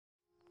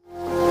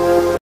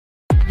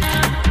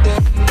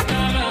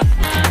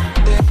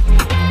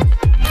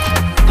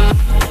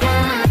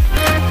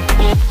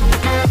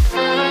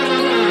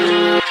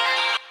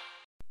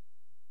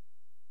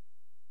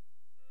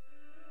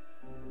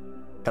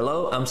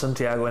I'm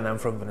Santiago and I'm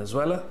from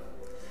Venezuela.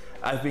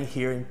 I've been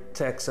here in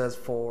Texas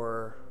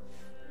for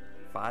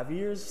 5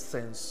 years,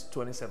 since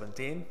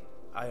 2017.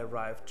 I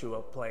arrived to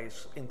a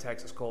place in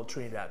Texas called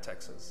Trinidad,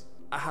 Texas.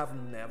 I have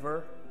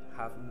never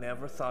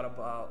thought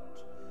about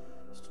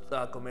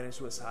committing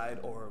suicide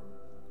or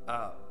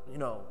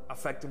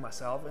affecting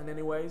myself in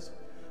any ways.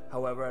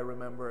 However, I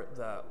remember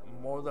that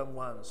more than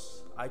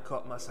once I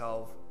caught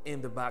myself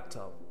in the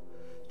bathtub,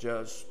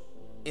 just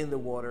in the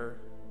water,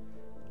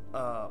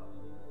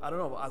 I don't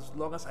know, as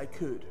long as I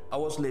could. I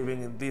was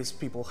living in this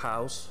people's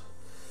house,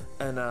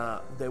 and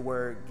they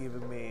were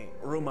giving me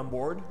room and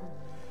board.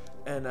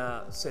 And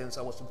since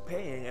I wasn't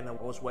paying and I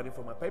was waiting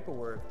for my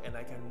paperwork, and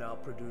I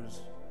cannot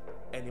produce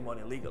any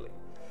money legally.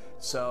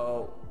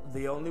 So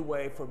the only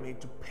way for me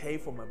to pay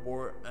for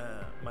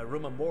my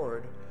room and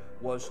board,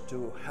 was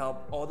to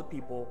help all the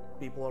people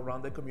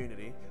around the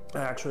community. I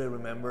actually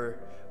remember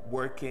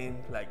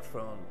working like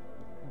from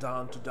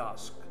dawn to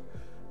dusk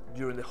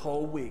during the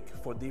whole week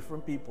for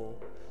different people,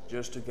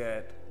 just to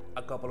get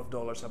a couple of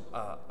dollars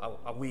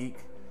a week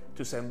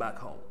to send back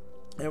home.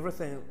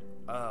 Everything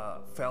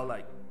felt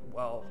like,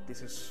 well,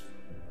 this is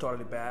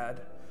totally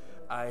bad.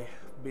 I've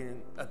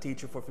been a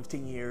teacher for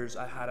 15 years.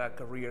 I had a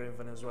career in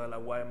Venezuela.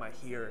 Why am I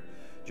here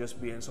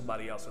just being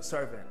somebody else's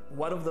servant?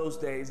 One of those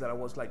days that I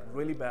was like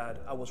really bad,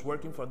 I was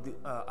working for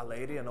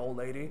an old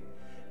lady,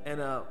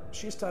 and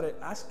she started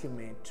asking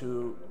me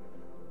to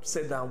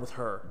sit down with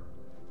her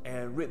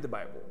and read the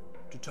Bible,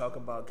 to talk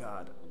about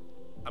God.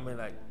 I mean,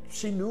 like,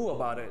 she knew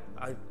about it.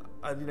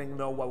 I didn't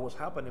know what was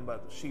happening,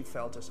 but she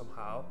felt it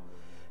somehow.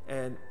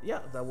 And yeah,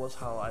 that was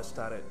how I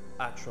started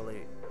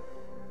actually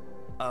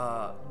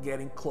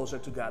getting closer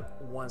to God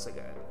once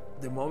again.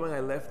 The moment I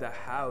left the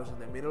house in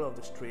the middle of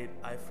the street,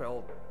 I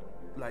felt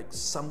like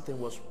something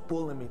was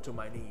pulling me to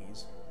my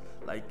knees.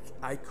 Like,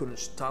 I couldn't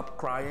stop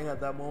crying at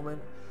that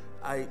moment.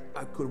 I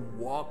couldn't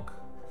walk,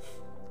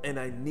 and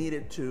I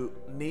needed to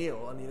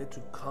kneel. I needed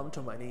to come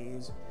to my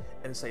knees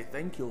and say,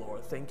 thank you,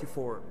 Lord. Thank you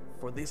for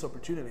this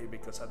opportunity,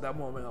 because at that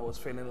moment I was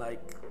feeling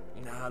like,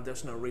 nah,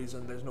 there's no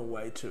reason, there's no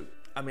way to.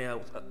 I mean,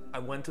 I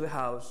went to the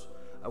house,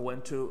 I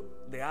went to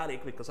the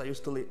attic, because I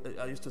used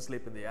to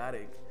sleep in the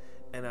attic.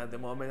 And at the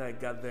moment I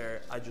got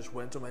there, I just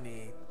went to my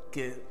knee,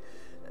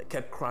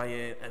 kept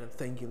crying and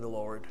thanking the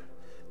Lord.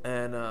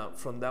 And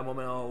from that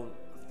moment on,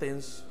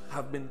 things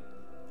have been,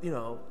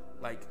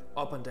 like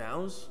up and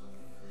downs,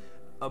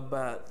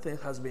 but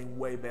things has been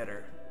way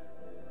better.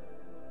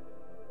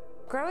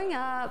 Growing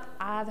up,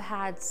 I've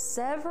had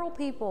several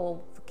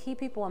key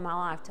people in my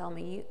life tell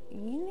me,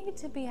 you need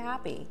to be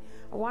happy.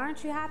 Why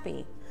aren't you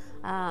happy?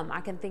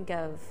 I can think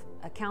of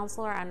a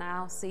counselor I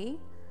now see,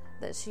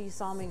 that she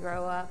saw me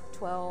grow up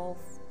 12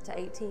 to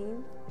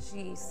 18.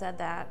 She said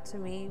that to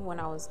me when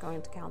I was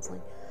going to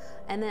counseling.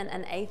 And then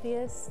an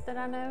atheist that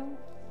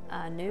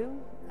I knew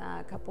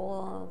a couple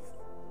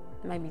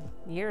of maybe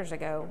years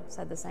ago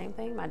said the same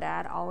thing. My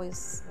dad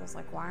always was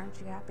like, why aren't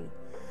you happy?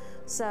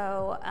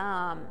 So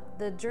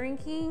the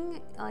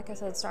drinking, like I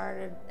said,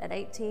 started at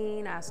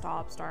 18. I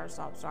stopped.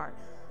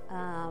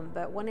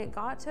 But when it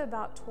got to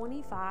about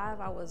 25,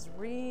 I was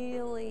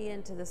really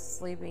into the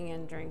sleeping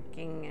and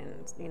drinking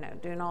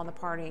and, doing all the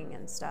partying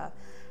and stuff.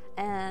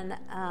 And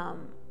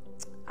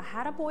I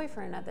had a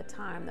boyfriend at the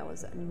time that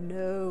was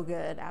no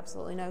good,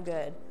 absolutely no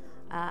good.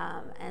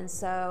 And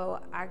so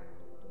I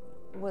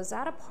was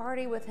at a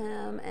party with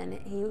him, and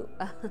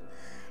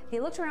he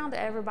looked around to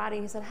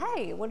everybody. He said,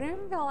 hey, would any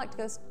of y'all like to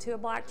go to a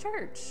black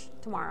church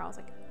tomorrow? I was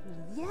like,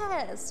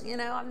 yes.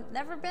 I've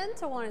never been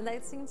to one, and they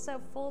seem so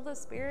full of the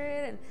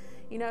Spirit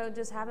and,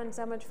 just having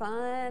so much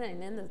fun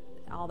and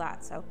all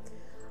that. So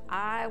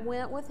I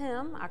went with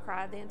him. I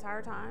cried the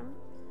entire time,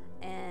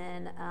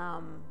 and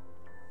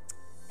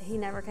he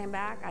never came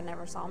back. I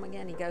never saw him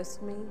again. He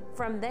ghosted me.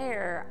 From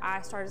there,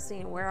 I started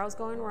seeing where I was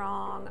going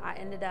wrong. I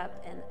ended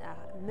up in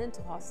a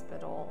mental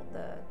hospital.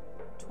 The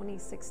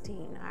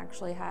 2016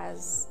 actually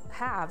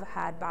have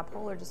had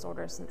bipolar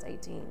disorder since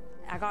 18.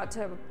 I got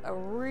to a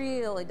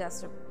really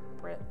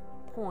desperate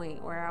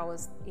point where I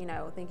was,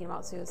 thinking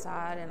about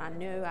suicide, and I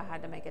knew I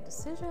had to make a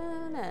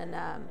decision. And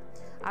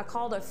I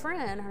called a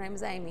friend. Her name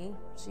is Amy.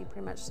 She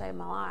pretty much saved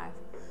my life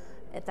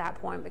at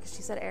that point, because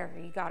she said, Erica,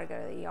 you got to go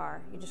to the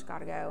ER. You just got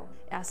to go.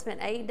 I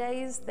spent 8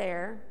 days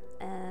there,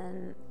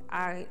 and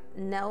I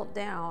knelt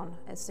down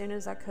as soon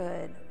as I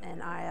could,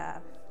 and I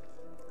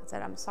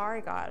said, I'm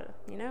sorry, God.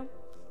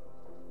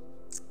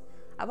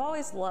 I've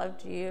always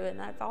loved you, and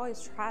I've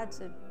always tried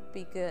to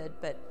be good,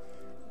 but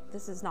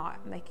this is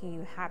not making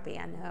you happy,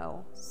 I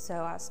know.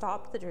 So I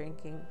stopped the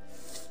drinking,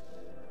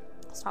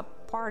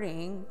 stopped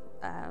partying,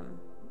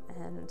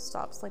 and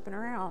stopped sleeping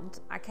around.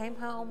 I came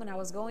home, and I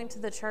was going to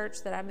the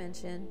church that I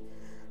mentioned,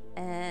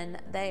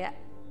 and they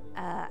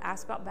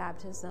asked about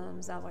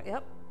baptisms. I was like,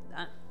 yep,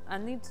 I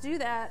need to do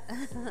that.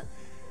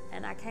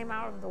 And I came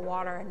out of the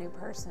water a new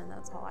person.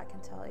 That's all I can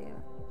tell you.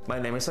 My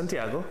name is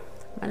Santiago.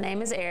 My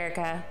name is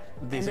Erica.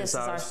 This is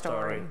our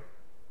story.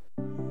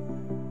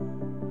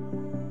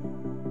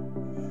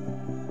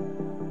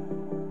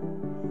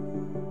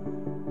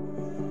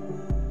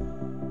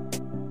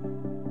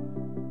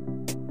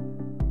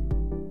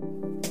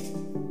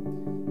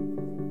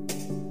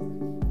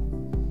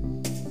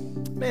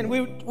 Man,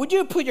 would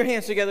you put your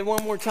hands together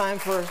one more time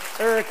for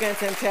Erica and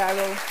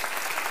Santiago?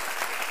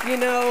 You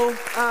know,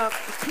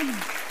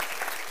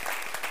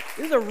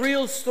 these are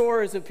real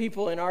stories of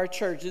people in our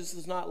church. This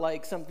is not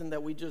like something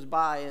that we just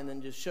buy and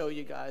then just show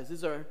you guys.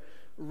 These are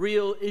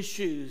real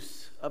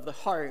issues of the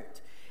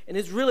heart. And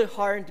it's really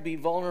hard to be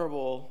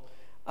vulnerable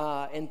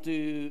and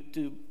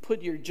to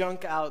put your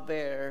junk out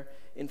there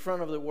in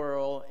front of the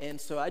world.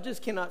 And so I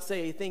just cannot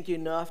say thank you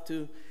enough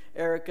to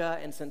Erica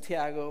and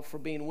Santiago for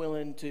being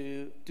willing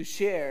to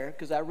share,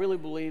 because I really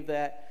believe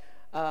that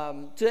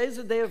today's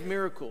a day of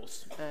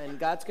miracles, and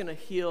God's going to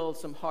heal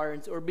some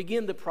hearts, or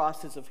begin the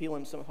process of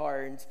healing some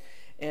hearts.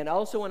 And I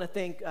also want to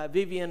thank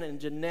Vivian and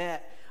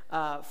Jeanette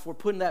for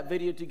putting that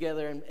video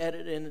together and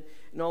editing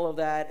and all of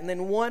that. And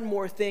then one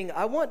more thing,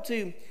 I want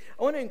to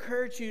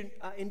encourage you.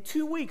 In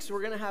 2 weeks, we're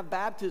going to have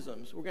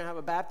baptisms. We're going to have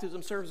a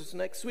baptism service.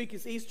 Next week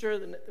is Easter.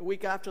 The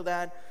week after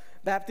that,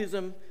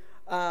 baptism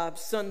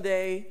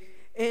Sunday.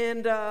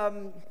 And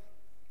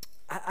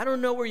I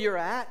don't know where you're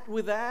at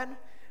with that,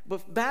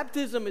 but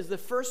baptism is the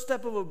first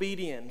step of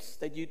obedience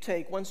that you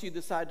take once you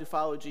decide to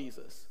follow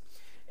Jesus.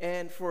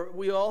 And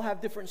we all have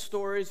different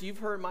stories. You've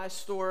heard my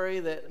story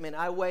that,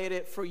 I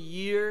waited for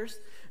years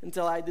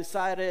until I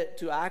decided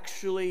to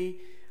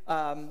actually,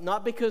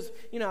 not because,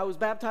 I was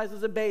baptized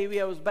as a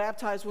baby. I was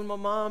baptized when my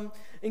mom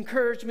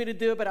encouraged me to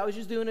do it, but I was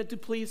just doing it to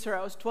please her.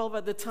 I was 12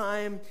 at the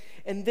time.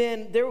 And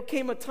then there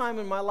came a time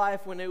in my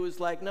life when it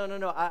was like, no,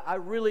 I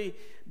really,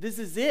 this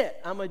is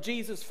it. I'm a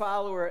Jesus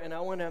follower, and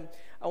I want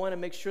to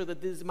make sure that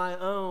this is my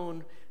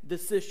own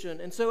decision.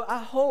 And so I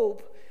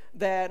hope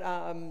that,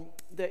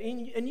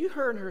 and you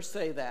heard her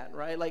say that,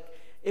 right? Like,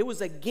 it was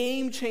a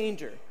game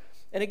changer.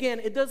 And again,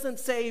 it doesn't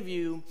save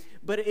you,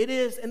 but it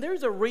is, and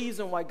there's a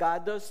reason why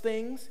God does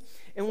things.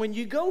 And when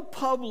you go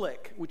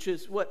public, which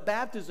is what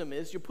baptism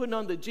is, you're putting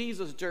on the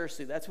Jesus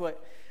jersey. That's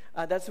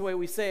the way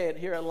we say it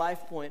here at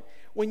LifePoint.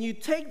 When you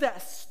take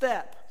that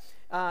step,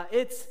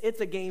 it's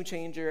a game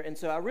changer. And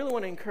so I really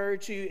want to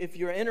encourage you, if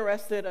you're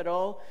interested at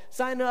all,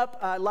 sign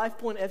up,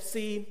 LifePoint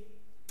FC.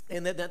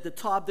 And then at the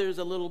top, there's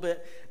a little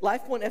bit,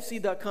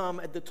 lifepointfc.com.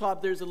 At the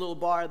top, there's a little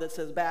bar that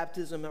says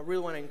baptism. I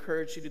really want to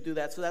encourage you to do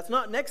that. So that's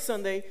not next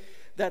Sunday.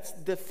 That's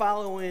the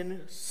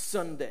following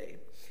Sunday.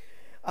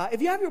 If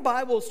you have your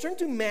Bibles, turn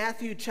to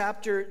Matthew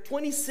chapter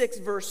 26,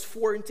 verse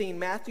 14.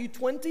 Matthew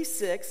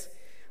 26,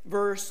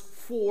 verse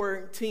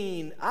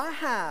 14. I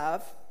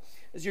have,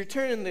 as you're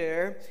turning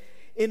there,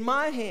 in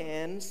my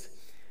hands,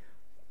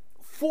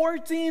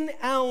 14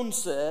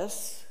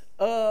 ounces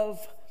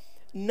of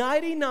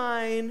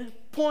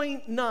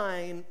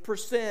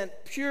 99.9%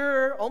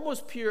 pure,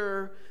 almost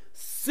pure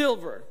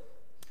silver.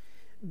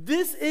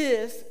 This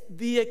is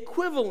the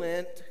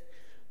equivalent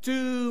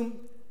to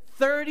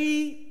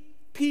 30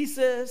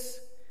 pieces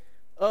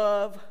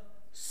of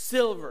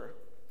silver.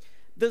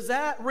 Does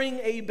that ring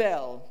a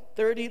bell?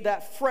 30,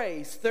 that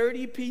phrase,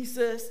 30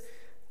 pieces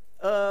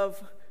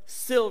of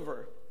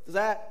silver.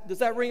 Does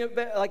that ring a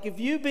bell? Like,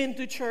 if you've been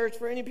to church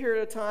for any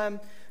period of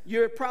time,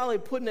 you're probably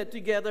putting it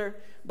together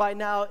by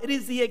now. It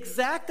is the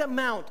exact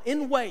amount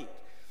in weight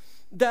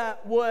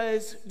that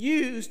was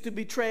used to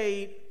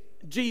betray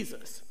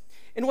Jesus.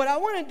 And what I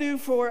want to do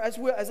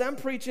as I'm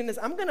preaching is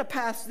I'm going to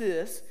pass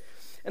this,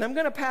 and I'm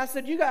going to pass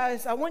it. You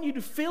guys, I want you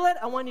to feel it.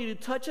 I want you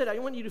to touch it. I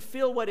want you to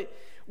feel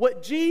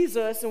what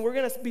Jesus, and we're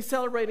going to be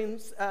celebrating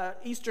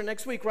Easter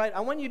next week, right? I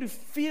want you to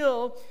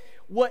feel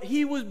what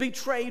he was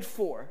betrayed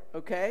for,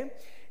 okay?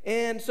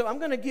 And so I'm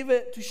going to give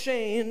it to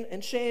Shane.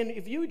 And Shane,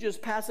 if you would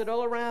just pass it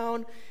all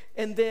around,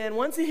 and then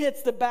once he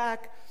hits the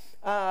back,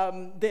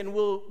 then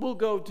we'll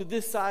go to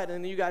this side,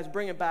 and you guys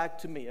bring it back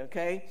to me,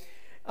 okay?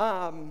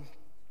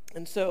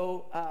 And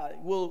so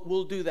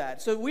we'll do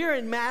that. So we are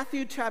in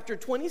Matthew chapter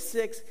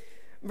 26,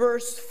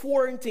 verse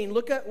 14.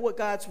 Look at what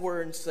God's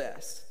word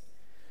says.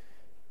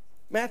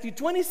 Matthew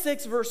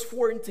 26, verse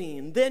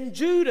 14. Then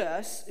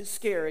Judas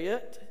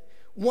Iscariot,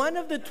 one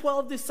of the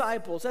 12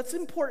 disciples, that's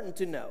important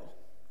to know,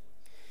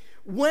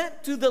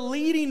 went to the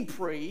leading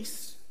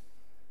priests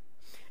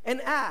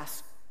and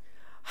asked,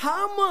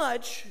 "How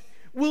much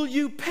will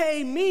you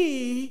pay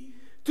me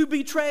to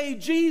betray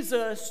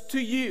Jesus to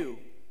you?"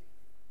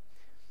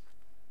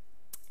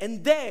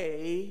 And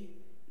they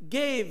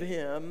gave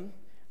him,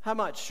 how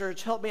much,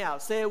 church? Help me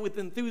out. Say it with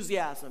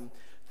enthusiasm.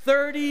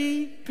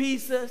 30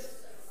 pieces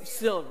of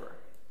silver.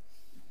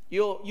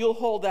 You'll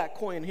hold that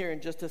coin here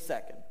in just a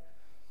second.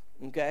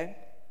 Okay?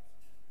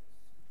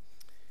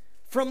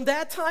 From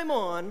that time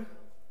on,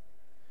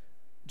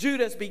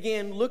 Judas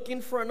began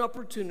looking for an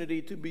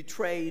opportunity to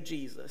betray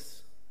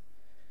Jesus.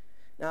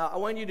 Now, I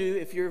want you to,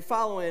 if you're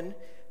following,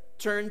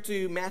 turn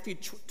to Matthew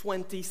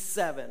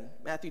 27.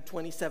 Matthew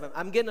 27.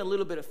 I'm getting a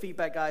little bit of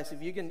feedback, guys.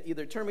 If you can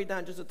either turn me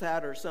down just a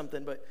tad or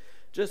something, but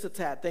just a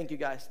tad. Thank you,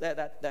 guys.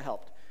 That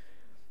helped.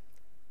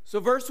 So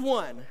verse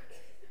 1.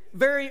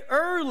 Very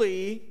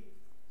early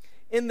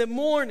in the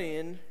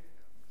morning,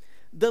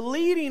 the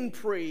leading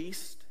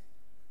priest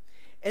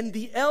and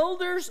the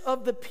elders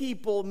of the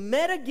people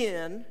met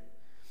again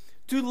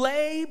to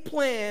lay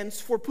plans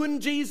for putting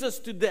Jesus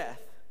to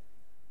death.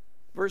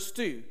 Verse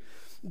 2.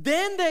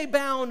 Then they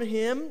bound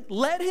him,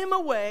 led him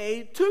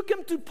away, took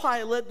him to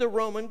Pilate, the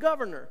Roman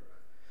governor.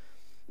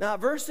 Now,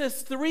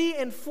 verses 3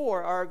 and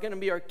 4 are going to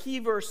be our key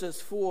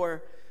verses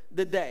for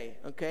the day,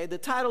 okay? The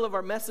title of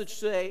our message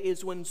today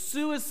is When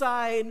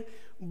Suicide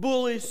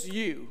Bullies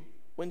You.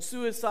 When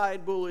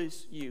Suicide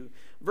Bullies You.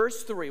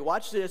 Verse 3,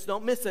 watch this,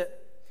 don't miss it.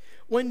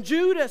 When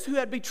Judas, who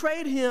had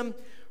betrayed him,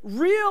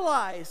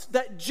 realized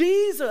that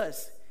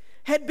Jesus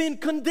had been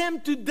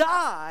condemned to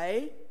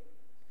die,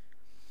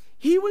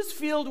 he was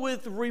filled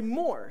with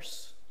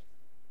remorse.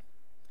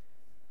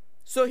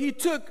 So he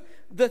took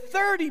the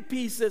 30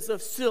 pieces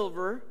of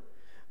silver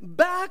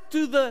back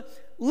to the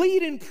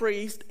leading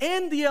priest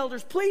and the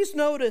elders. Please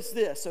notice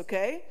this,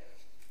 okay?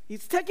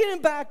 He's taking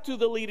it back to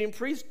the leading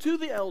priest, to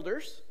the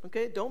elders,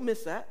 okay? Don't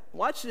miss that.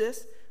 Watch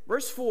this,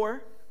 verse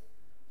 4.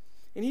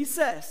 And he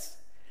says,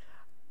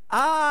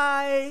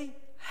 I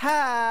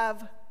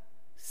have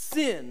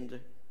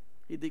sinned,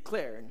 he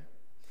declared,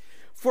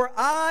 for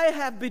I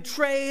have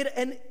betrayed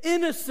an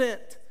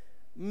innocent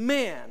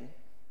man.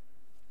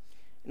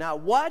 Now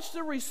watch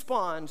the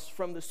response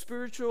from the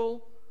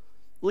spiritual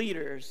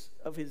leaders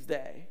of his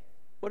day.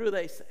 What do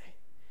they say?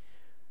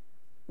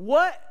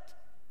 What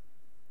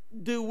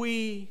do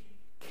we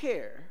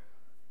care?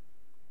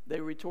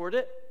 They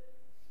retorted.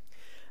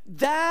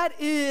 That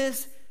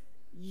is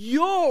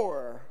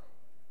your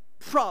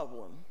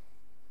problem.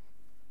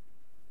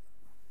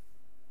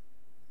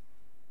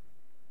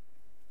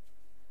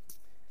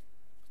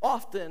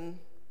 Often,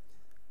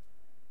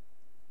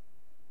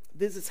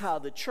 this is how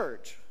the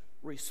church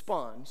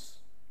responds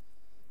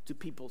to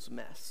people's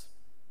mess.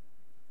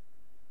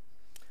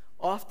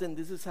 Often,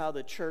 this is how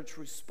the church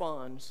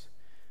responds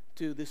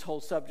to this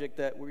whole subject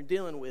that we're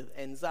dealing with: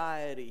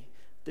 anxiety,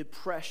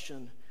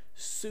 depression,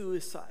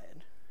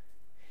 suicide.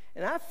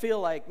 And I feel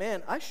like,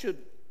 man, I should,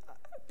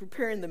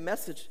 preparing the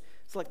message,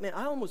 it's like, man,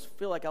 I almost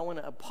feel like I want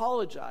to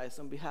apologize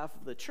on behalf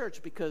of the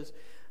church, because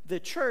the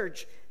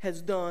church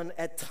has done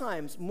at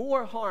times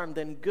more harm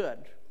than good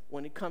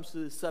when it comes to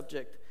the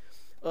subject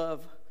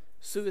of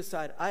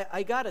suicide.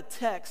 I got a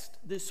text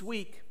this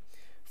week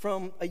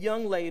from a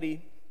young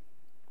lady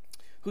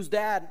whose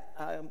dad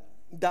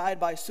died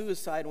by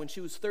suicide when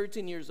she was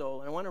 13 years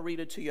old. And I want to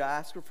read it to you. I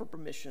asked her for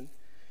permission.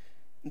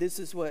 This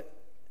is what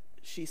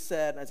she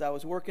said as I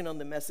was working on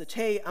the message.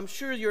 Hey, I'm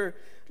sure you're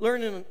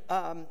learning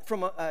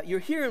you're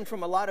hearing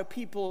from a lot of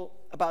people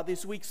about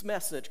this week's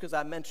message, because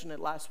I mentioned it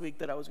last week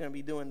that I was going to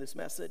be doing this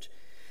message.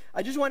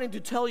 I just wanted to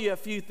tell you a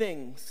few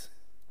things.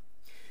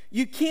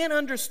 You can't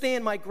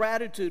understand my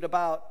gratitude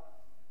about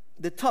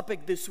the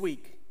topic this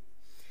week.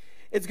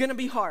 It's going to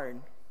be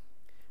hard.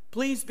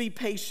 Please be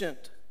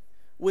patient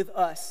with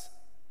us.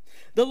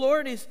 The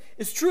Lord is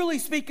truly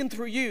speaking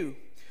through you.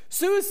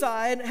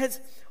 Suicide has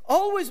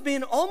always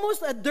been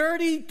almost a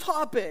dirty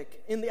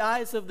topic in the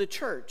eyes of the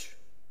church,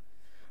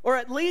 or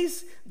at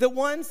least the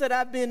ones that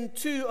I've been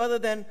to other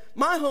than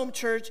my home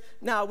church,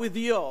 now with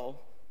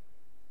y'all.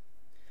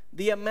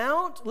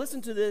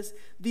 Listen to this,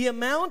 the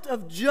amount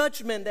of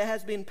judgment that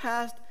has been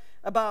passed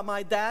about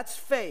my dad's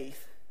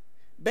faith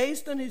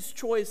based on his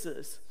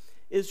choices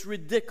is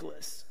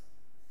ridiculous.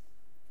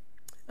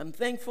 I'm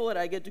thankful that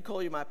I get to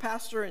call you my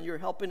pastor, and you're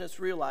helping us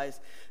realize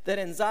that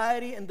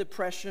anxiety and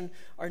depression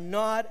are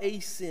not a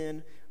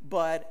sin,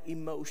 but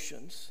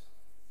emotions.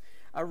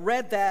 I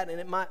read that,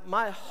 and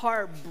my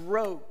heart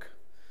broke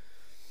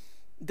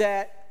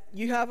that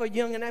you have a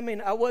young,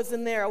 and I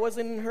wasn't there. I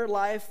wasn't in her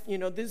life. You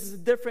know, this is a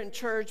different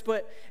church,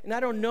 and I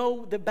don't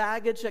know the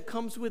baggage that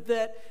comes with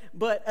it.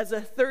 But as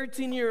a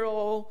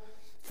 13-year-old,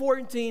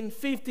 14,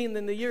 15,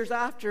 then the years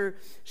after,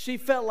 she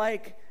felt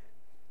like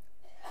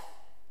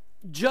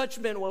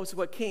judgment was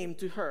what came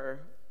to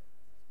her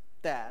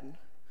dad.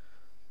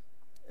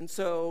 And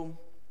so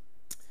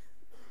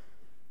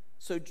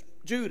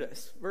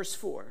Judas, verse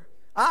 4.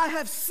 I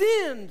have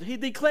sinned, he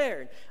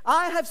declared.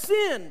 I have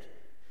sinned,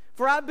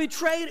 for I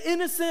betrayed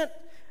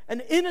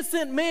an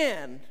innocent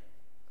man.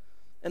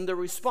 And the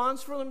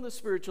response from the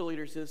spiritual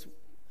leaders is,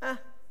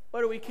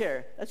 what do we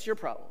care? That's your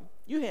problem.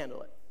 You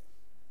handle it.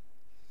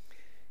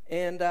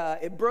 And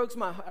it broke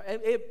my heart.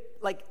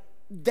 Like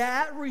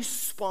that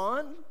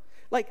response,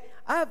 like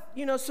I've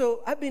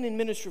been in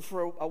ministry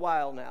for a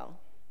while now,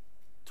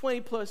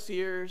 20 plus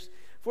years.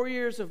 4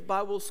 years of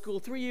Bible school,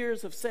 3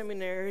 years of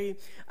seminary.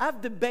 I've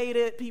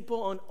debated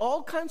people on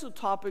all kinds of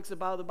topics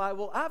about the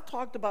Bible. I've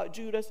talked about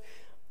Judas.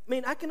 I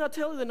mean, I cannot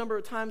tell you the number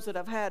of times that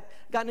I've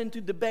gotten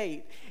into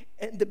debates.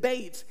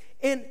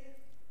 And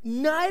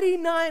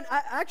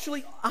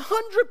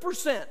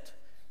 100%,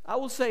 I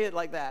will say it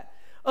like that,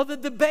 of the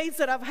debates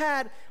that I've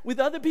had with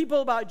other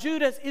people about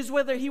Judas is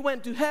whether he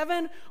went to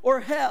heaven or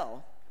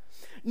hell.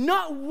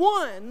 Not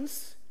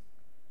once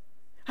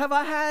have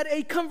I had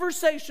a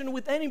conversation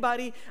with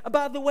anybody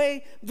about the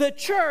way the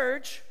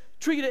church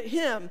treated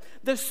him,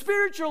 the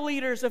spiritual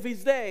leaders of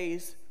his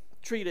days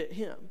treated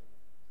him.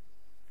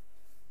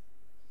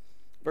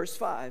 Verse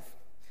 5.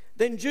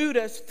 Then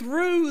Judas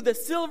threw the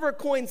silver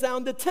coins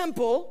down the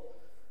temple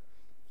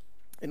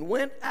and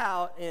went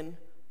out and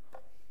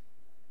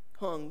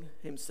hung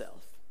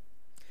himself.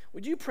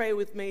 Would you pray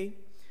with me?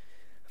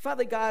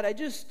 Father God, I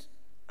just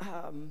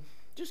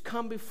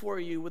come before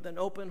you with an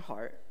open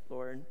heart,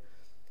 Lord.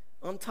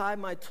 Untie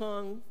my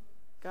tongue,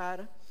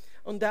 God.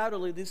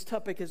 Undoubtedly, this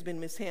topic has been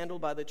mishandled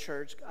by the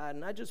church, God,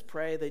 and I just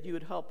pray that you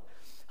would help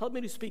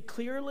me to speak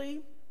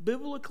clearly,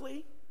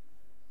 biblically.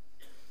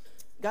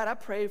 God, I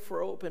pray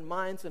for open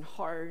minds and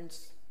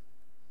hearts.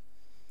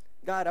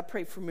 God, I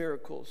pray for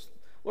miracles.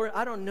 Lord,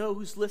 I don't know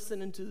who's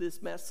listening to this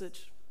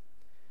message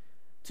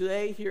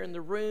today here in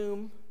the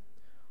room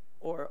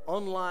or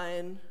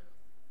online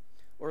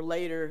or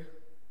later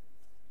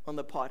on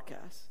the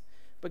podcast.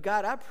 But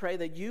God, I pray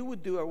that you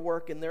would do a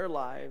work in their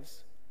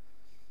lives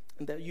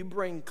and that you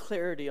bring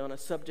clarity on a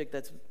subject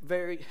that's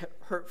very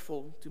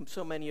hurtful to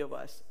so many of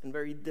us and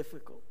very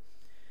difficult.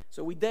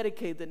 So we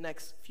dedicate the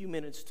next few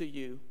minutes to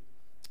you.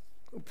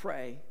 We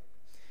pray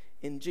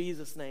in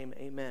Jesus' name,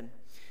 amen.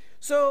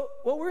 So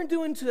what we're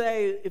doing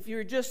today, if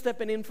you're just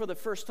stepping in for the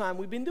first time,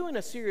 we've been doing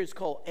a series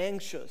called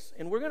Anxious,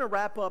 and we're going to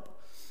wrap up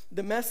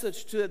the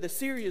message to the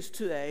series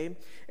today.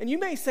 And you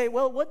may say,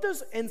 well, what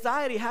does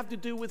anxiety have to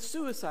do with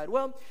suicide?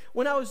 Well,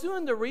 when I was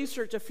doing the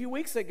research a few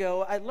weeks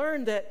ago, I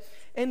learned that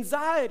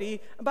anxiety,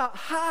 about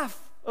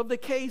half of the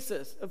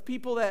cases of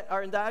people that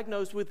are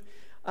diagnosed with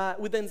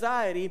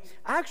anxiety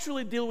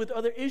actually deal with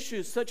other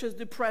issues such as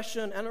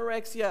depression,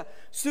 anorexia,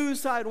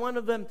 suicide, one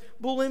of them,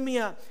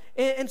 bulimia.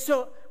 And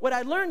so what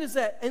I learned is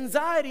that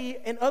anxiety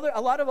and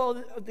a lot of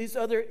all these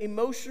other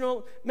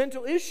emotional,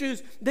 mental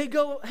issues, they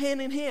go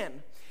hand in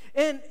hand.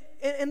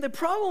 And the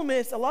problem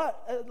is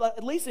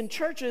at least in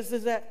churches,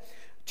 is that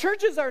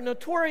churches are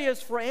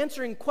notorious for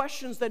answering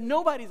questions that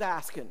nobody's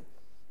asking.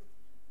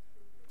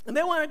 And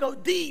they want to go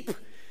deep.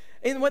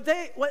 And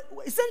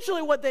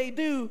essentially what they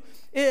do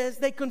is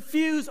they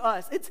confuse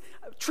us.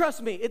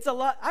 Trust me, it's a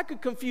lot. I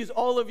could confuse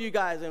all of you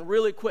guys in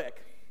really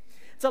quick.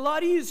 It's a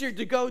lot easier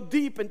to go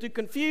deep and to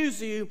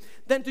confuse you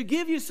than to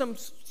give you some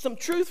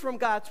truth from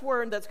God's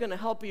word that's going to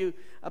help you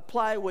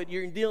apply what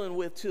you're dealing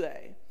with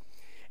today.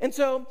 And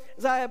so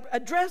as I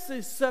address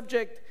this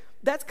subject,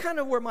 that's kind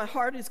of where my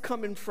heart is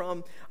coming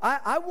from.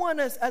 I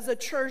want us as a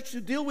church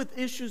to deal with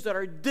issues that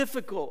are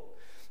difficult,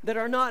 that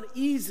are not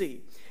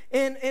easy.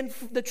 And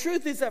the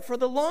truth is that for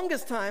the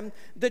longest time,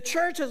 the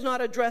church has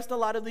not addressed a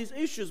lot of these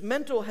issues: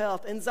 mental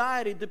health,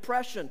 anxiety,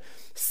 depression,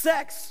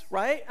 sex,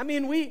 right? I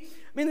mean,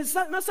 it's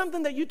not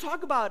something that you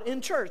talk about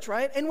in church,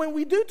 right? And when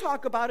we do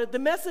talk about it, the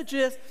message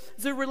is,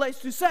 as it relates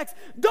to sex,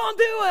 don't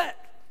do it.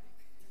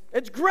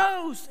 It's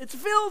gross. It's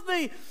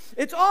filthy.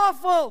 It's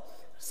awful.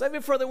 Save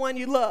it for the one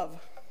you love.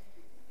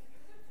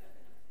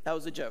 That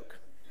was a joke.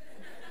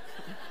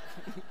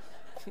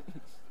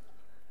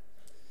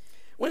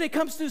 When it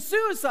comes to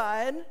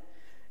suicide,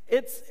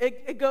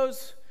 it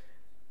goes,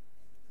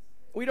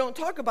 we don't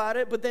talk about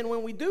it, but then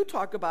when we do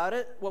talk about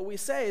it, what we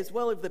say is,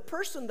 well, if the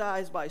person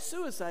dies by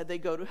suicide, they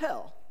go to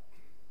hell.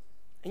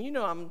 And you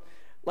know, I'm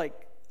like,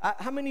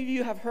 how many of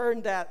you have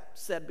heard that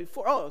said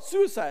before? Oh,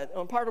 suicide,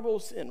 unpardonable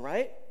sin,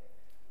 right?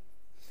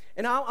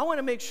 And I want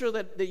to make sure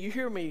that you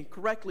hear me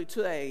correctly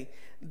today.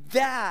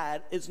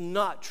 That is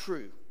not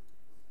true.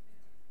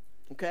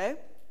 Okay?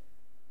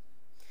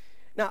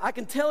 Now, I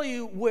can tell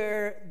you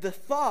where the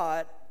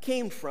thought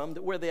came from,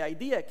 where the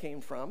idea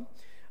came from.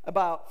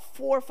 About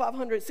 400,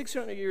 500,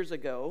 600 years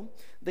ago,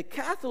 the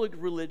Catholic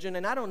religion,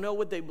 and I don't know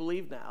what they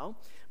believe now,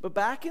 but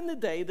back in the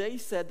day, they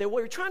said they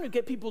were trying to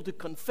get people to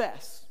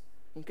confess,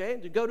 okay,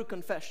 to go to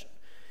confession.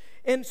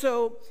 And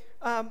so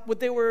what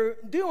they were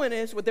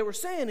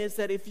saying is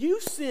that if you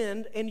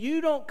sinned and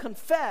you don't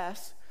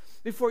confess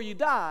before you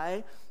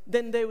die,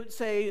 then they would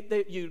say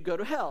that you'd go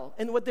to hell.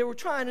 And what they were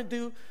trying to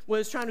do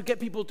was trying to get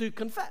people to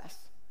confess.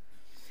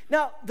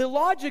 Now, the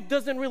logic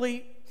doesn't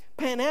really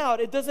pan out.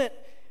 It doesn't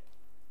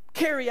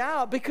carry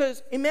out,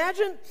 because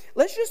imagine,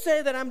 let's just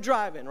say that I'm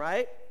driving,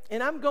 right?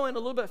 And I'm going a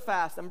little bit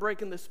fast. I'm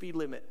breaking the speed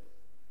limit.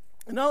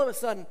 And all of a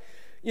sudden,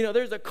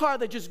 there's a car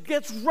that just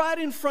gets right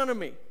in front of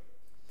me.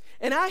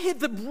 And I hit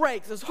the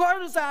brakes as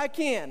hard as I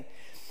can.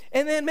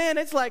 And then, man,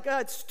 it's like,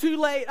 it's too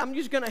late. I'm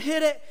just going to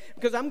hit it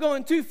because I'm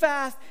going too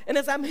fast. And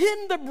as I'm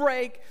hitting the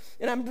brake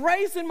and I'm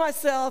bracing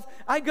myself,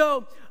 I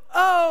go,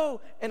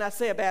 oh, and I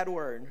say a bad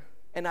word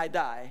and I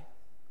die.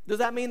 Does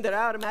that mean that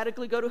I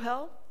automatically go to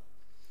hell?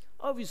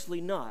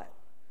 Obviously not.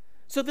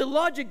 So the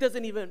logic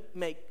doesn't even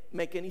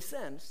make any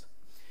sense.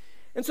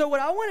 And so what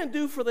I want to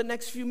do for the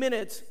next few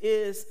minutes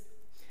is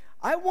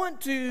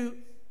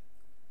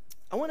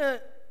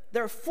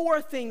there are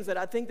 4 things that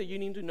I think that you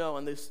need to know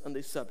on this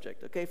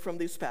subject, okay, from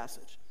this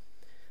passage.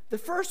 The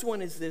first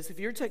one is this. If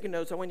you're taking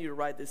notes, I want you to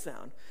write this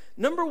down.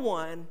 Number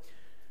 1,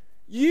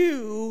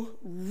 you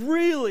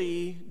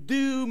really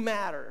do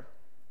matter.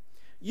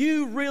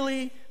 You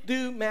really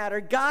do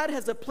matter. God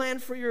has a plan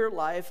for your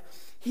life.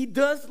 He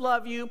does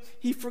love you.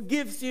 He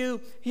forgives you.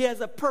 He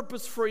has a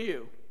purpose for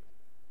you.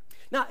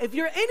 Now, if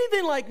you're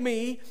anything like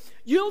me,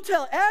 you'll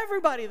tell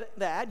everybody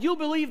that. You'll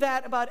believe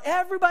that about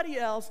everybody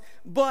else,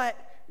 but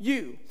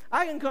you.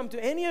 I can come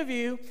to any of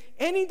you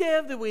any day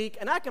of the week,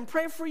 and I can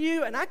pray for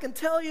you, and I can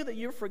tell you that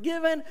you're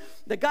forgiven,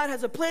 that God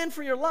has a plan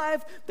for your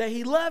life, that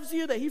He loves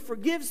you, that He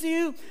forgives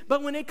you.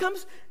 But when it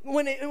comes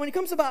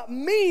about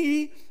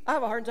me, I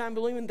have a hard time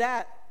believing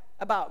that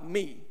about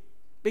me,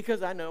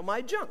 because I know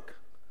my junk.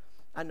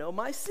 I know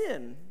my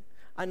sin.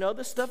 I know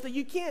the stuff that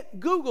you can't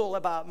Google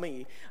about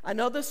me. I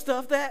know the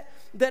stuff that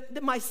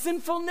my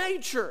sinful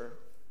nature.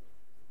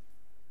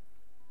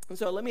 And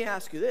so let me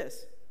ask you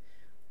this.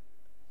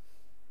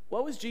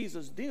 What was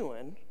Jesus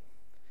doing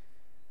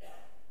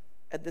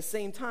at the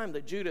same time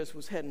that Judas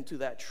was heading to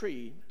that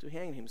tree to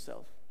hang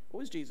himself?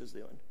 What was Jesus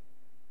doing?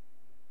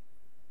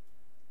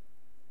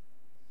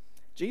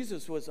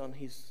 Jesus was on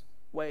his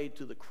way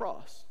to the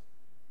cross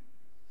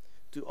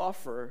to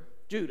offer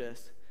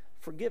Judas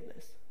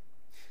forgiveness.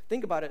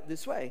 Think about it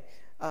this way.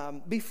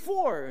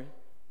 Before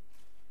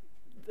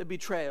the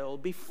betrayal,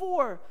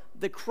 before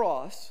the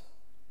cross,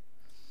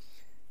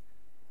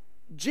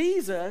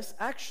 Jesus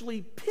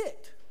actually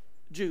picked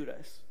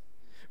Judas.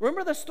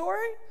 Remember the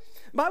story?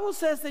 The Bible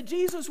says that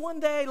Jesus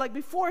one day, like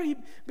before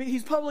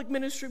his public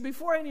ministry,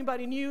 before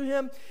anybody knew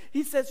him,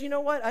 he says, you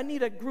know what? I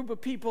need a group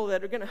of people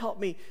that are going to help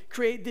me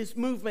create this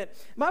movement.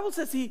 The Bible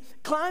says he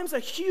climbs a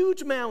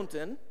huge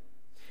mountain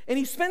and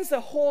he spends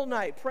the whole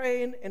night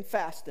praying and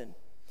fasting.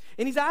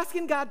 And he's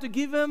asking God to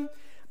give him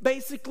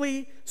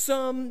basically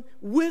some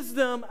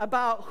wisdom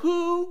about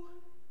who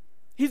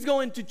he's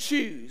going to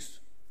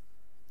choose.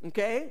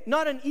 Okay?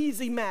 Not an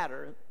easy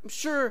matter. I'm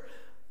sure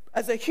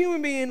as a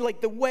human being,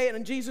 like the weight,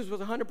 and Jesus was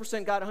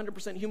 100% God,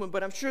 100% human,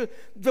 but I'm sure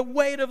the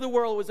weight of the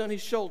world was on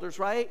his shoulders,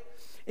 right?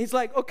 And he's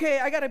like, okay,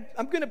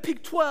 I'm going to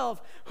pick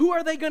 12. Who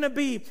are they going to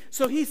be?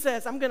 So he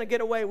says, I'm going to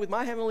get away with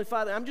my Heavenly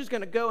Father. I'm just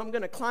going to go. I'm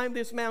going to climb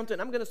this mountain.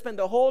 I'm going to spend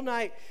the whole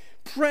night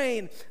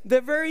praying.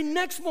 The very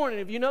next morning,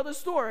 if you know the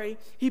story,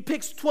 he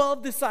picks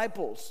 12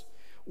 disciples.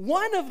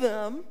 One of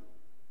them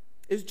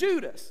is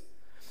Judas.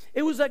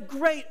 It was a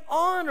great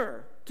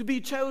honor to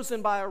be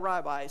chosen by a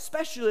rabbi,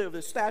 especially of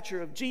the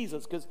stature of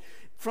Jesus, because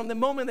from the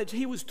moment that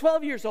he was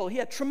 12 years old, he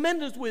had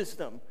tremendous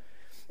wisdom.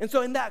 And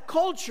so in that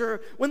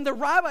culture, when the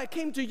rabbi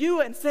came to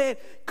you and said,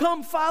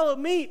 come follow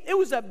me, it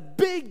was a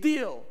big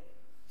deal.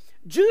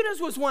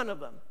 Judas was one of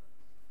them.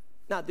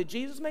 Now, did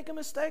Jesus make a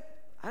mistake?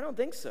 I don't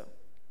think so.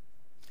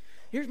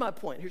 Here's my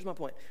point.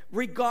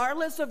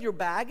 Regardless of your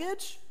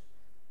baggage,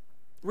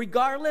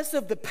 regardless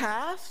of the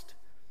past,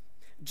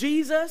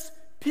 Jesus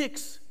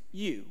picks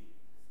you.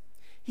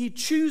 He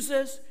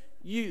chooses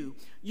you.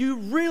 You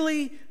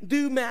really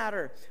do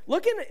matter.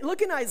 Look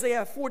in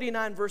Isaiah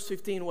 49, verse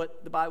 15,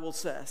 what the Bible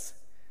says.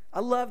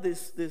 I love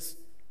this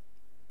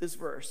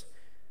verse.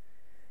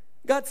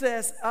 God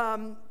says,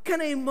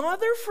 can a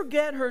mother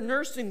forget her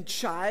nursing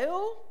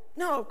child?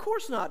 No, of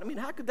course not. I mean,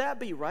 how could that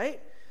be,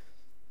 right?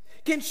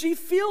 Can she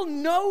feel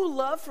no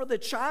love for the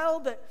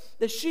child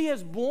that she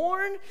has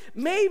born?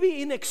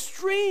 Maybe in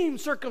extreme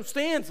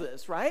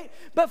circumstances, right?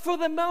 But for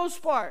the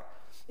most part,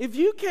 if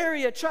you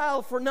carry a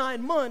child for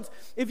 9 months,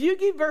 if you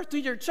give birth to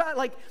your child,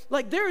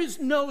 like there is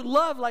no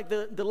love like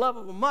the love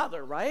of a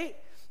mother, right?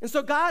 And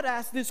so God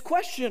asked this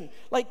question,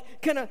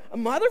 like, can a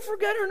mother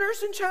forget her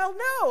nursing child?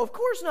 No, of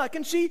course not.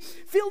 Can she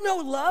feel no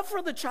love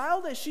for the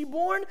child that she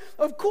born?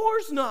 Of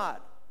course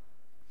not.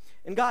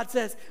 And God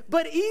says,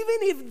 but even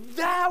if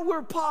that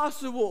were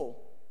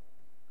possible,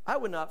 I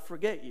would not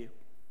forget you.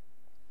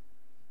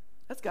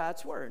 That's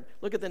God's word.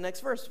 Look at the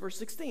next verse, verse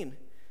 16.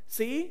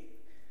 See? It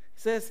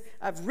says,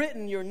 I've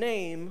written your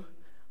name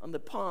on the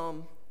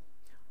palms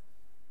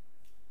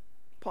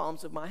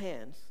of my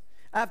hands.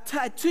 I've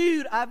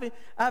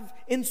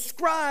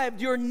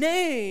inscribed your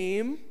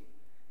name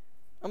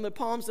on the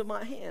palms of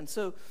my hands.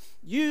 So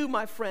you,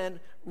 my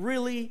friend,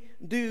 really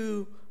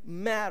do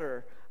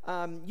matter.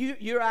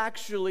 You're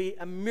actually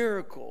a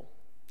miracle.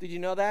 Did you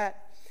know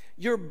that?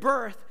 Your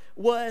birth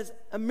was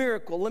a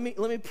miracle. Let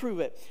me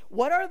prove it.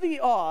 What are the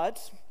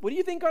odds? What do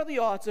you think are the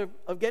odds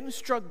of getting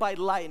struck by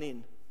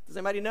lightning? Does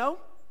anybody know?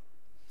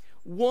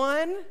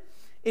 1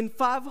 in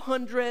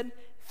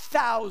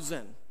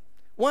 500,000.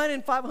 1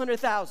 in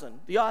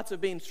 500,000, the odds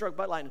of being struck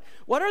by lightning.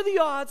 What are the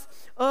odds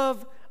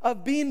of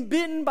being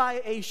bitten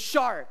by a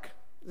shark?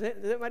 Does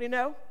anybody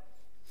know?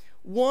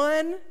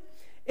 1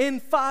 in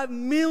 5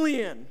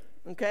 million,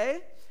 okay?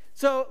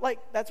 So,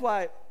 that's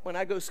why when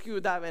I go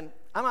scuba diving,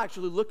 I'm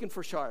actually looking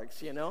for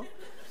sharks, you know?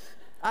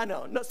 I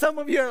know. No, some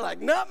of you are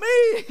like, not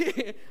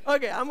me.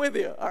 Okay, I'm with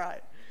you. All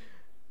right.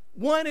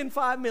 1 in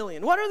 5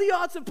 million. What are the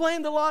odds of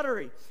playing the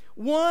lottery?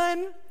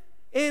 1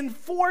 in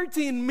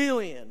 14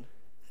 million.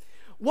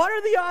 What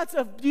are the odds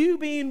of you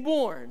being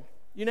born?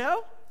 You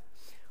know?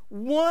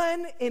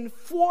 1 in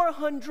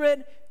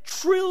 400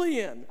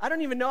 trillion. I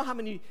don't even know how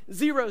many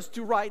zeros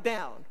to write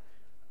down.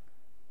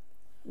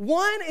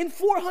 1 in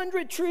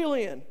 400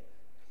 trillion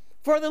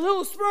for the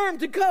little sperm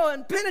to go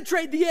and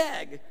penetrate the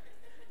egg.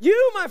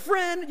 You, my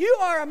friend, you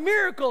are a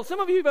miracle. Some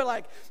of you are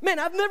like, man,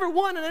 I've never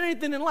won in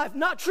anything in life.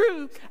 Not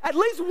true. At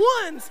least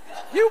once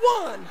you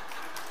won.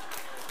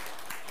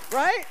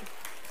 Right?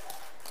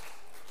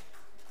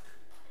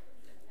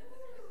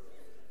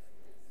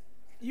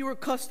 You were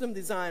custom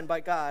designed by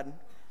God.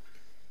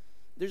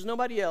 There's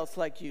nobody else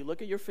like you.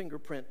 Look at your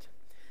fingerprint.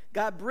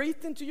 God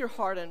breathed into your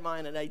heart and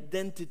mind an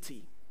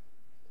identity.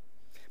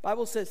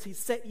 Bible says he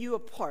set you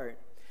apart.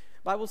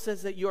 Bible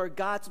says that you are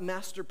God's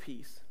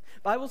masterpiece.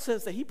 Bible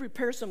says that he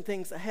prepares some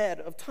things ahead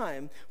of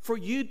time for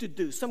you to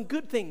do, some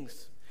good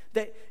things.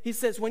 That he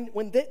says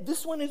when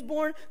this one is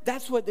born,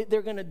 that's what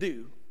they're going to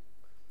do.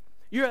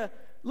 You're a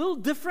little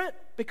different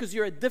because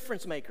you're a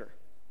difference maker.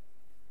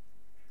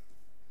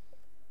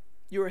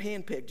 You were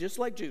handpicked, just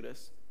like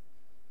Judas.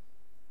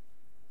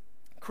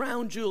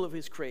 Crown jewel of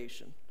his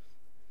creation.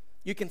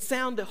 You can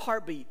sound the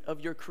heartbeat of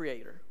your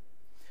Creator.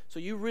 So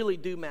you really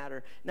do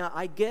matter. Now,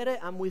 I get it.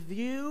 I'm with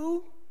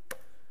you.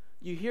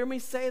 You hear me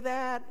say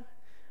that.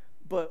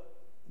 But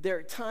there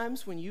are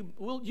times when you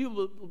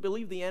will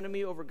believe the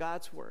enemy over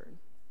God's word.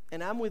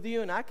 And I'm with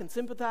you, and I can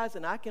sympathize,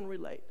 and I can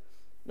relate.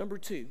 Number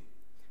 2,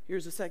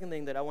 here's the second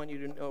thing that I want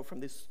you to know from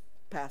this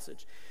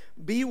passage.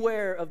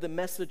 Beware of the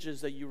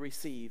messages that you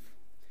receive.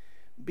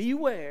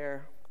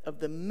 Beware of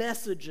the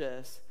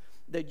messages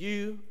that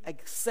you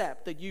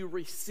accept, that you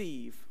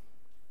receive.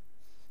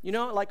 You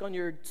know, like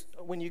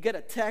when you get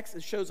a text,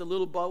 it shows a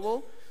little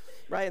bubble,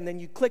 right? And then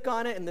you click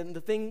on it, and then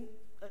the thing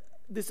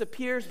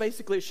disappears.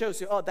 Basically, it shows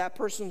you, oh, that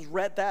person's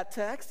read that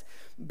text.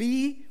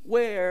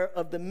 Beware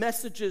of the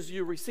messages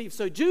you receive.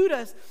 So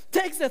Judas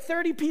takes the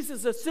 30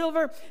 pieces of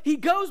silver. He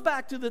goes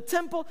back to the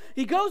temple.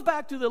 He goes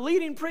back to the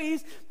leading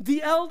priests,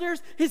 the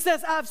elders. He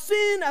says, I've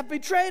sinned. I've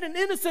betrayed an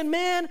innocent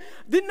man.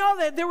 Didn't know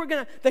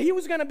that he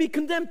was gonna be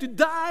condemned to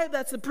die.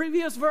 That's the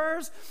previous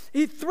verse.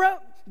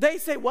 They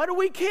say, what do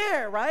we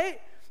care, right?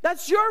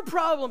 That's your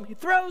problem. He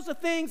throws the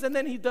things and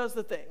then he does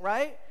the thing,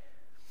 right?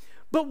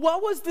 But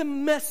what was the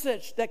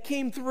message that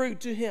came through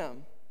to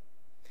him?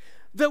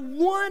 The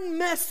one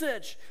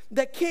message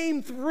that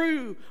came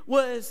through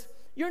was,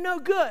 you're no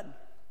good.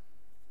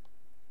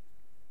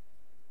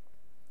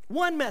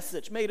 One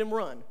message made him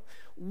run.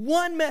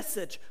 One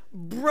message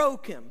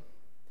broke him.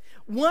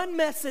 One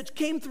message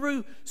came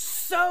through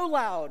so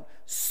loud,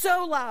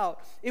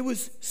 it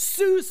was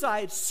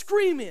suicide,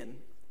 screaming,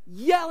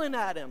 yelling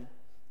at him,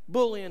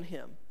 bullying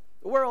him.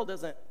 The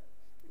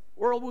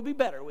world would be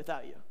better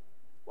without you.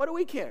 What do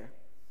we care?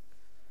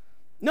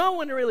 No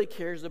one really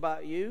cares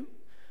about you.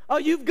 Oh,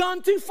 you've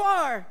gone too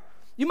far.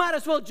 You might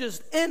as well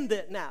just end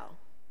it now.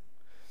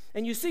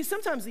 And you see,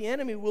 sometimes the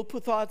enemy will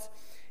put thoughts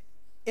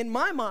in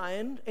my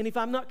mind, and if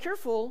I'm not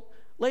careful,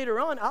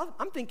 later on,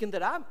 I'm thinking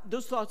that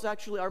those thoughts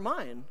actually are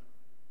mine.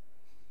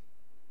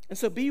 And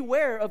so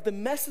beware of the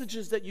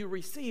messages that you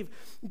receive.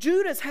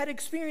 Judas had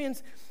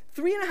experienced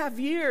 3.5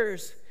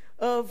 years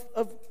of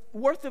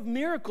worth of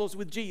miracles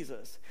with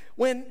Jesus.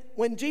 When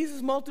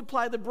Jesus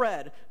multiplied the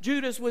bread,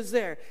 Judas was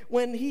there.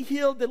 When he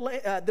healed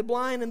the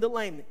blind and the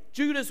lame,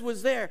 Judas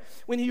was there.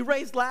 When he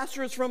raised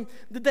Lazarus from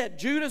the dead,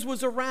 Judas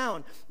was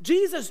around.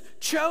 Jesus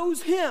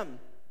chose him.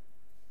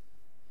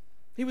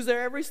 He was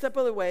there every step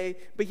of the way,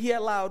 but he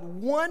allowed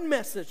one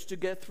message to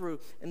get through,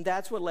 and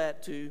that's what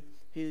led to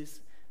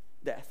his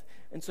death.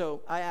 And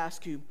so I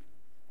ask you,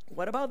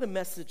 what about the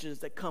messages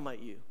that come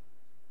at you?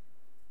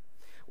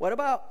 What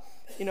about,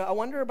 I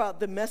wonder about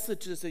the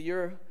messages that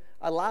you're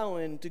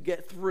allowing to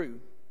get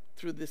through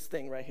this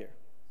thing right here.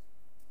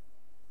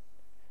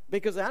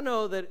 Because I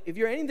know that if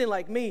you're anything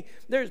like me,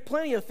 there's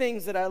plenty of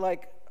things that I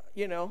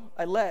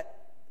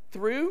let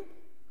through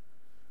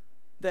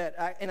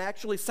and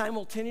actually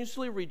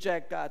simultaneously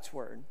reject God's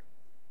word.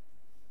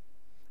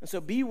 And so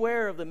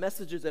beware of the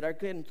messages that are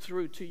getting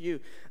through to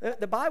you.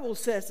 The Bible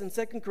says in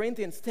 2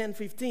 Corinthians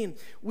 10:15,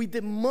 we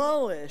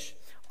demolish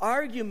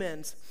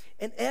arguments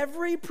and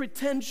every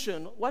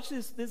pretension. Watch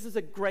this. This is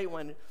a great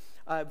one.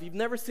 If you've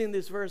never seen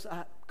this verse,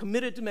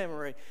 commit it to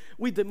memory.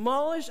 We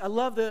demolish, I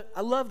love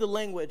the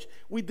language.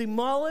 We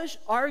demolish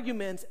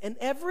arguments and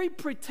every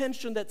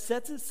pretension that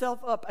sets itself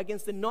up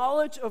against the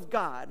knowledge of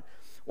God.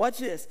 Watch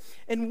this.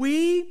 And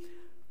we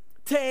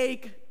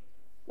take,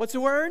 what's the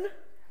word?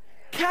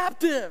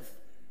 Captive.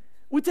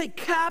 We take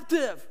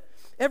captive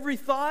every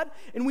thought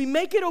and we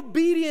make it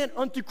obedient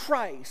unto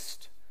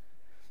Christ.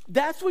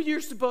 That's what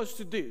you're supposed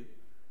to do.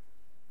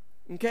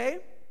 Okay?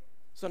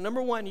 So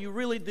number 1, you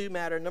really do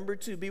matter. Number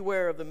 2,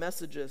 beware of the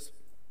messages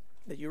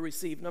that you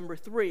receive. Number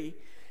 3,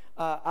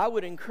 I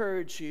would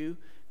encourage you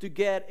to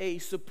get a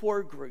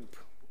support group.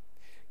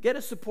 Get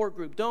a support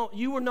group.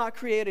 You were not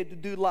created to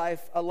do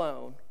life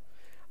alone.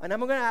 And I'm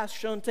going to ask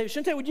Shante.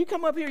 Shante, would you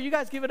come up here? You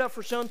guys give it up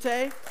for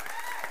Shante.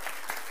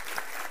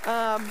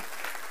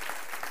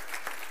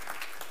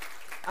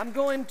 I'm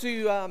going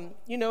to,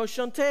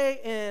 Shante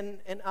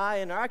and I,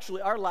 and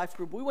our life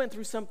group, we went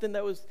through something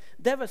that was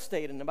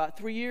devastating about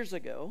 3 years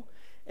ago.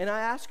 And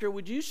I asked her,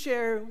 would you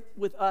share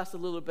with us a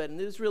little bit?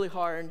 And it is really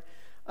hard,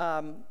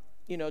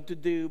 to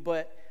do,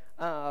 but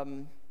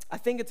I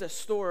think it's a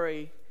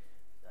story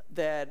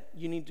that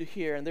you need to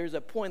hear. And there's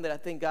a point that I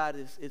think God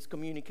is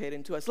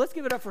communicating to us. Let's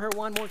give it up for her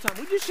one more time.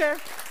 Would you share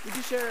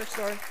her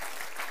story?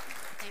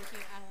 Thank you,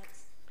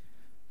 Alex.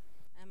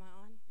 Am I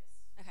on?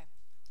 Okay.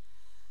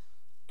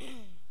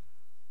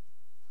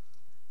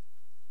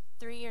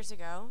 3 years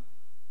ago,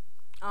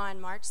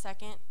 On March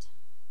 2nd,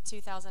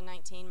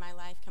 2019, my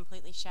life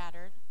completely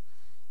shattered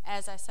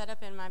as I sat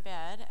up in my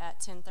bed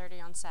at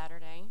 10:30 on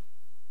Saturday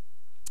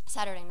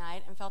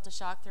night and felt a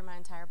shock through my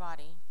entire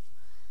body.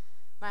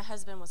 My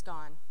husband was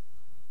gone.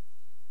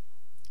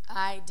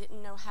 I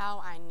didn't know how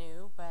I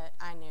knew, but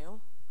I knew.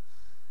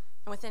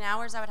 And within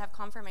hours, I would have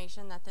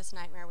confirmation that this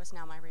nightmare was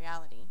now my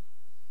reality.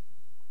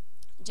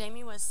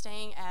 Jamie was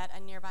staying at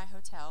a nearby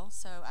hotel,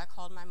 so I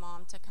called my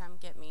mom to come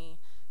get me,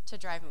 to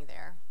drive me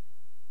there.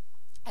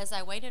 As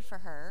I waited for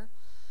her,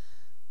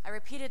 I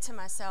repeated to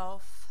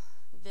myself,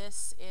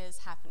 this is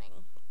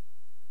happening.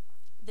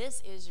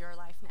 This is your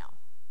life now.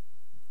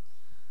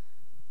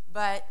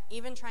 But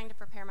even trying to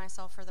prepare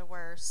myself for the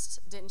worst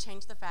didn't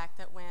change the fact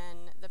that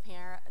when the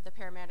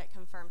paramedic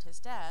confirmed his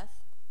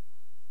death,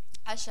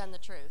 I shunned the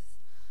truth.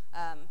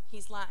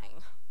 He's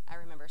lying, I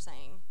remember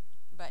saying,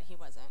 but he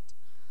wasn't.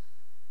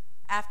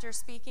 After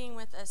speaking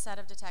with a set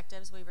of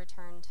detectives, we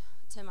returned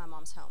to my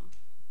mom's home.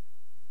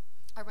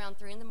 Around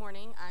 3 in the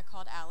morning, I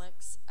called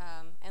Alex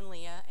and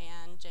Leah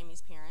and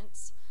Jamie's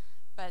parents,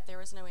 but there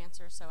was no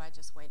answer, so I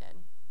just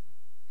waited.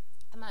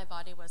 My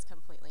body was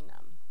completely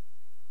numb.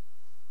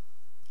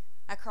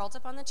 I crawled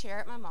up on the chair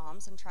at my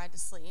mom's and tried to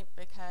sleep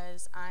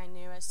because I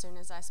knew as soon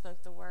as I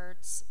spoke the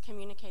words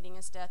communicating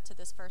his death to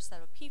this first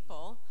set of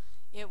people,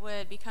 it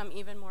would become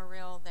even more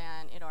real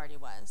than it already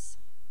was.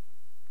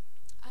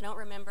 I don't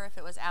remember if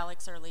it was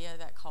Alex or Leah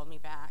that called me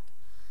back,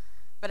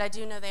 but I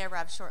do know they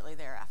arrived shortly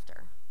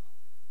thereafter.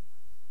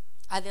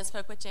 I then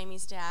spoke with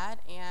Jamie's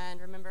dad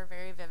and remember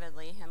very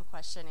vividly him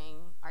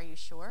questioning, "Are you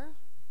sure?"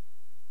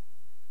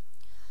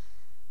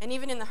 And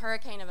even in the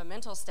hurricane of a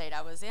mental state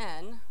I was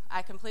in,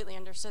 I completely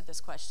understood this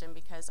question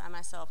because I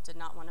myself did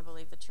not want to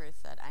believe the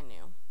truth that I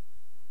knew.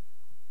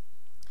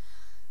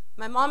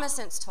 My mom has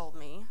since told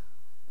me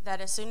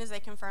that as soon as they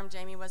confirmed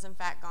Jamie was in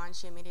fact gone,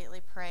 she immediately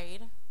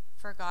prayed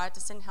for God to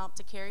send help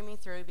to carry me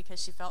through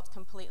because she felt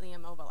completely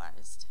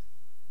immobilized.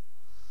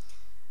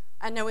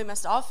 I know we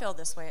must all feel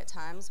this way at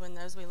times when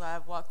those we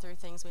love walk through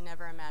things we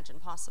never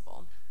imagined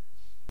possible.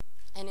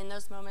 And in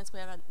those moments, we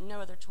have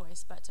no other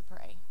choice but to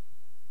pray.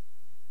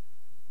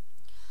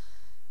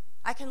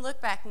 I can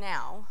look back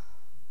now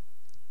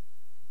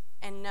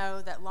and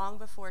know that long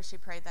before she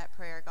prayed that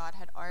prayer, God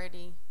had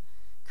already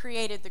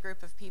created the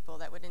group of people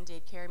that would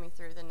indeed carry me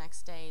through the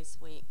next days,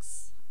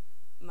 weeks,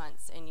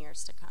 months, and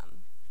years to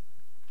come.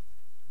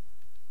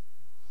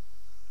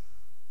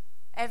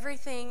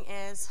 Everything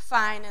is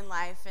fine in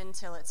life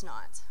until it's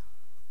not.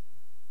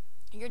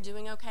 You're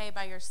doing okay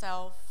by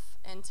yourself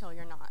until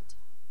you're not.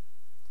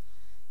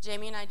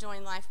 Jamie and I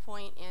joined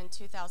LifePoint in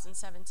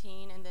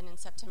 2017, and then in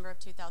September of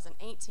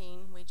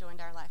 2018, we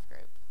joined our life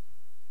group.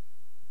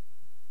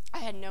 I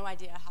had no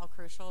idea how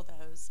crucial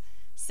those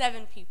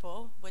 7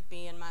 people would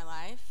be in my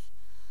life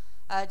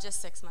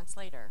just 6 months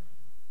later.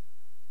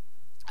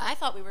 I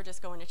thought we were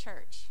just going to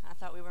church. I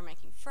thought we were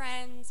making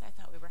friends. I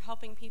thought we were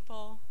helping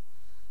people.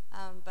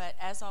 But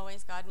as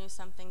always, God knew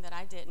something that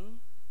I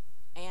didn't,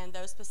 and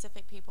those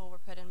specific people were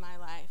put in my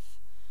life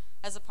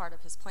as a part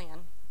of his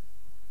plan.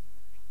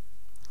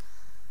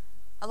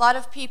 A lot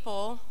of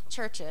people,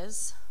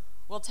 churches,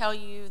 will tell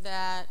you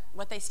that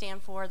what they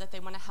stand for, that they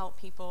want to help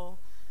people,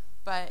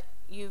 but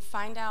you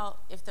find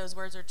out if those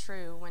words are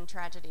true when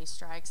tragedy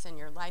strikes and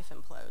your life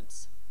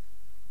implodes.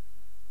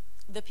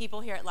 The people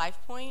here at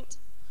LifePoint,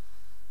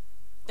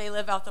 they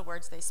live out the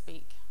words they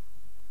speak.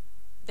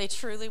 They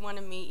truly want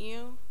to meet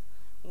you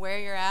where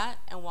you're at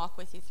and walk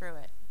with you through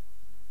it.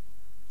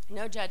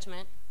 No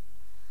judgment,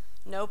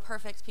 no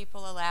perfect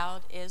people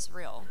allowed is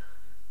real.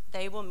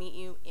 They will meet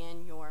you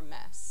in your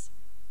mess.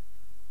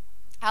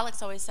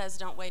 Alex always says,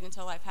 don't wait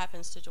until life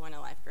happens to join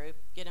a life group.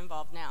 Get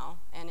involved now,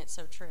 and it's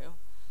so true.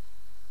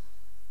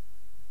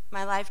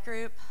 My life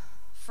group,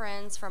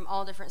 friends from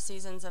all different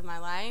seasons of my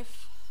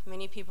life,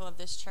 many people of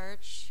this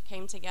church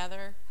came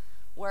together,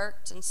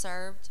 worked, and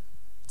served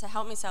to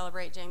help me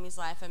celebrate Jamie's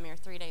life a mere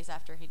 3 days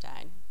after he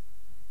died.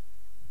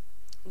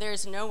 There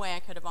is no way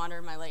I could have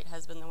honored my late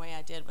husband the way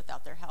I did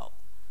without their help.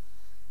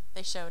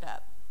 They showed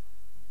up.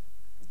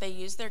 They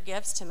used their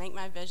gifts to make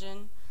my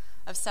vision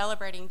of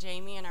celebrating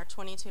Jamie and our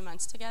 22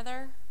 months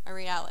together a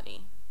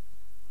reality.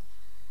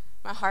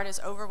 My heart is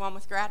overwhelmed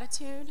with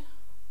gratitude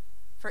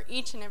for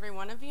each and every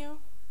one of you.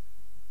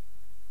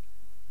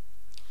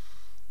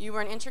 You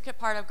were an intricate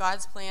part of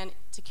God's plan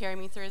to carry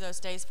me through those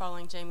days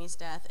following Jamie's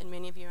death, and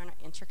many of you are an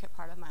intricate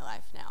part of my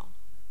life now.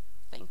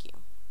 Thank you.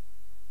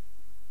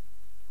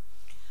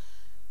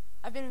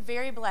 I've been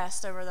very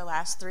blessed over the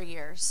last 3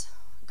 years.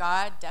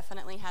 God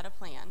definitely had a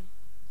plan.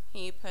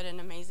 He put an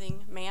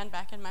amazing man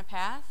back in my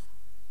path.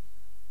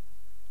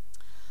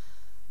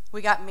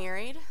 We got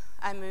married.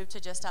 I moved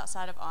to just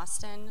outside of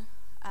Austin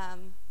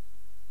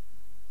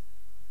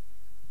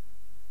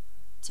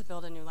to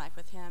build a new life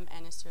with him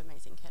and his 2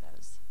 amazing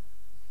kiddos.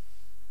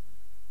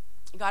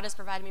 God has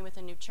provided me with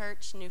a new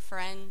church, new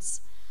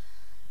friends,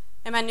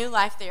 and my new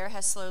life there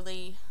has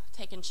slowly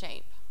taken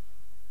shape.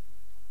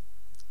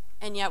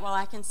 And yet, while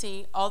I can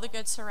see all the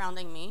good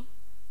surrounding me,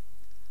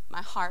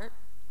 my heart,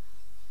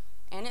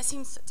 and it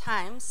seems at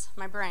times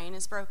my brain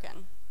is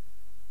broken.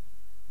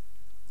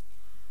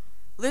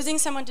 Losing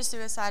someone to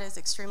suicide is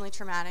extremely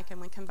traumatic,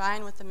 and when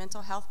combined with the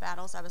mental health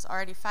battles I was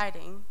already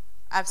fighting,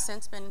 I've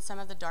since been in some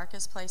of the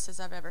darkest places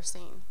I've ever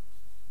seen.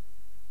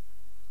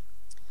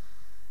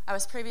 I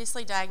was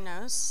previously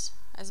diagnosed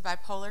as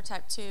bipolar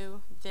type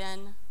 2,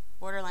 then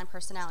borderline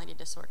personality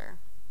disorder.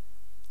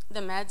 The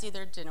meds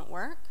either didn't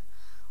work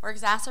or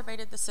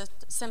exacerbated the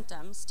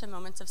symptoms to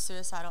moments of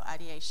suicidal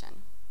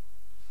ideation.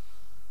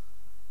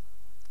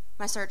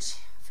 My search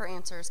for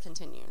answers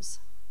continues.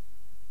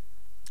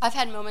 I've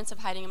had moments of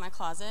hiding in my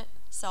closet,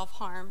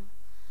 self-harm,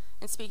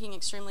 and speaking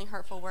extremely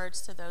hurtful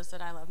words to those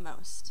that I love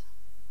most.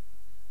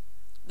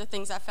 The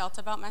things I felt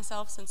about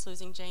myself since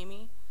losing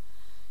Jamie,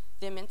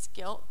 the immense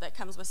guilt that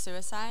comes with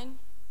suicide,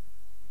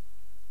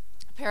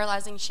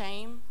 paralyzing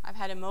shame, I've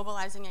had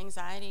immobilizing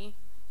anxiety,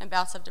 and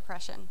bouts of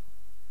depression.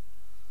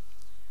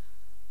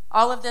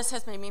 All of this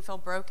has made me feel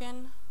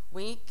broken,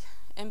 weak,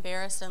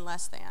 embarrassed, and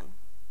less than.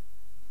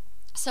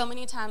 So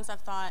many times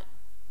I've thought,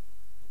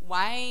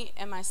 why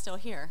am I still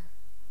here?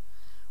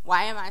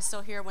 Why am I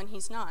still here when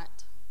he's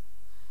not?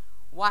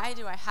 Why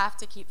do I have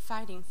to keep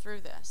fighting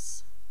through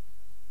this?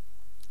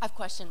 I've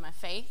questioned my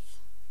faith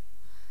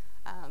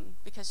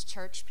because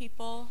church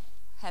people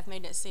have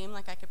made it seem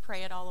like I could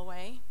pray it all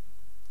away.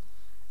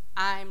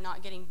 I'm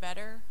not getting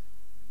better,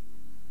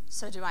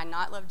 so do I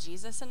not love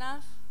Jesus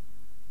enough?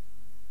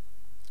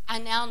 I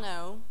now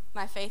know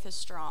my faith is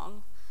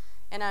strong,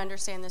 and I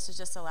understand this is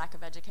just a lack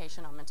of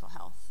education on mental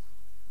health.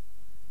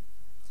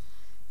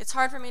 It's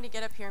hard for me to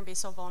get up here and be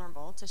so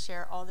vulnerable to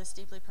share all this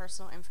deeply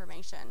personal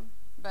information,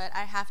 but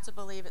I have to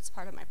believe it's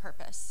part of my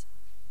purpose.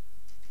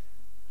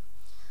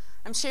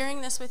 I'm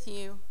sharing this with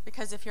you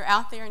because if you're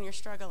out there and you're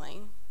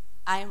struggling,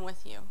 I am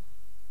with you.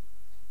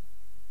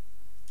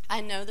 I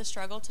know the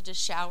struggle to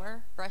just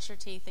shower, brush your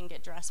teeth, and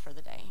get dressed for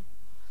the day.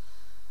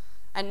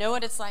 I know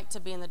what it's like to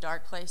be in the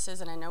dark places,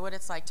 and I know what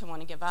it's like to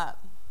want to give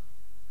up.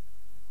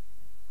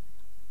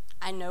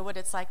 I know what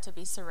it's like to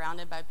be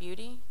surrounded by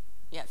beauty,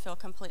 yet feel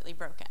completely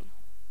broken.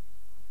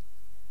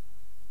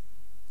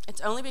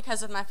 It's only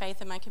because of my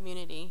faith in my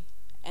community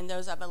and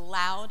those I've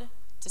allowed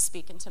to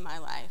speak into my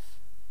life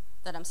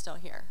that I'm still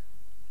here.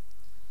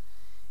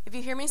 If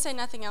you hear me say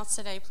nothing else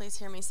today, please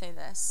hear me say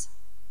this.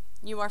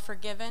 You are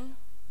forgiven,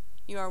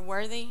 you are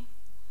worthy,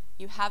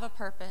 you have a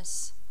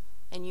purpose,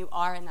 and you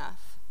are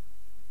enough.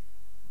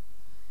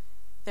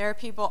 There are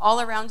people all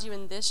around you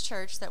in this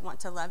church that want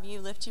to love you,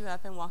 lift you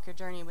up, and walk your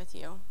journey with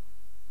you.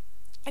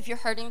 If you're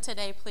hurting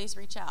today, please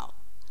reach out.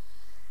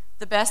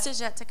 The best is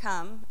yet to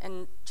come,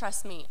 and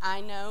trust me, I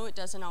know it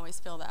doesn't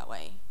always feel that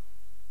way,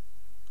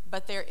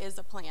 but there is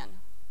a plan.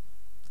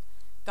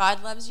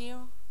 God loves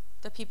you,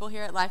 the people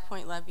here at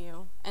LifePoint love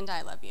you, and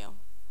I love you.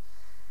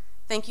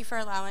 Thank you for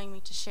allowing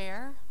me to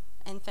share,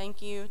 and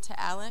thank you to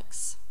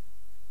Alex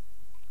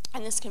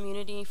and this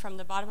community from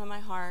the bottom of my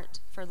heart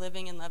for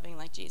living and loving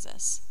like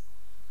Jesus.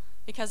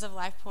 Because of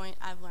LifePoint,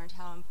 I've learned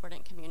how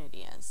important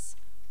community is.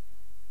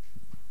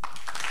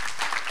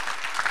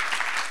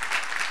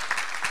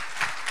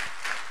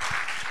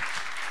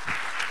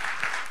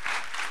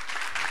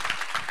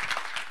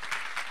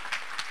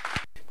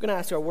 I'm going to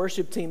ask our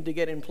worship team to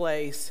get in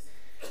place.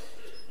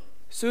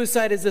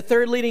 Suicide is the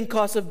third leading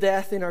cause of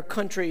death in our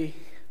country.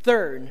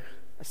 Third,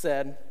 I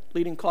said,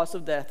 leading cause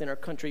of death in our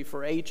country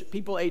for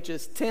people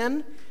ages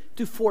 10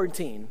 to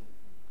 14.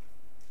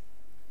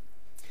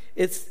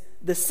 It's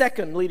the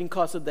second leading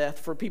cause of death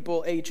for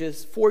people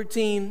ages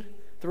 14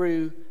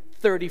 through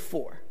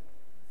 34.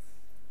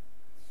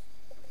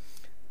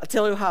 I'll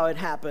tell you how it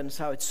happens,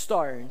 how it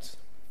starts.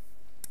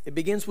 It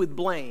begins with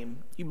blame.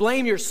 You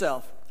blame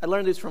yourself. I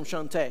learned this from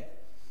Shantae.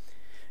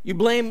 You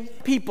blame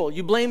people.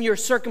 You blame your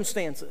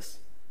circumstances.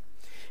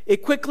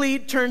 It quickly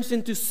turns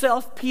into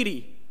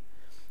self-pity.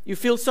 You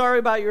feel sorry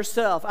about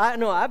yourself. I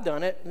know I've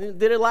done it.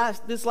 Did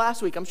it this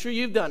last week. I'm sure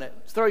you've done it.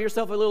 Throw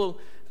yourself a little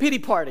pity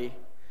party.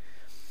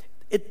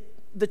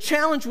 The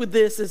challenge with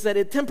this is that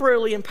it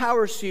temporarily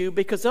empowers you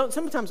because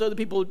sometimes other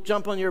people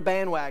jump on your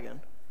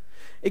bandwagon.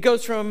 It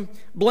goes from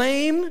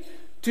blame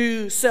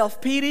to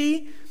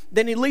self-pity,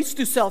 then it leads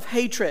to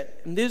self-hatred.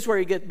 And this is where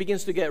it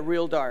begins to get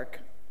real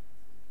dark.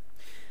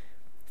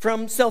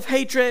 From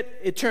self-hatred,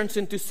 it turns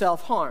into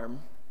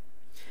self-harm.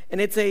 And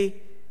it's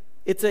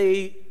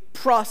a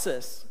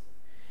process.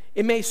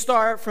 It may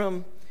start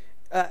from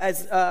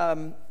as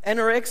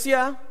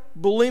anorexia,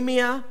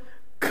 bulimia,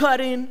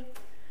 cutting.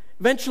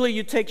 Eventually,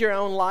 you take your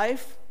own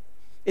life.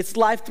 It's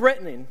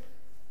life-threatening.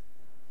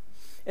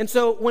 And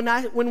so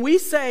when we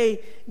say,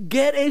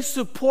 get a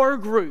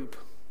support group,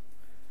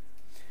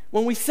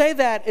 when we say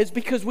that, it's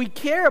because we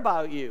care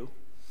about you.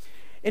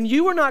 And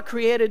you were not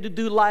created to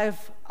do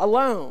life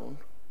alone.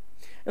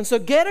 And so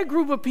get a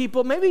group of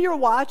people. Maybe you're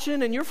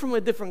watching and you're from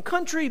a different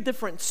country,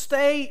 different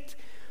state.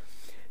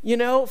 You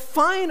know,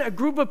 find a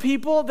group of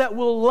people that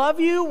will love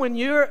you when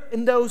you're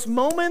in those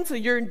moments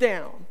that you're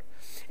down.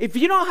 If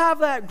you don't have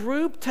that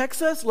group,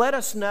 text us, let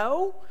us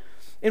know,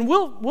 and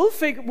we'll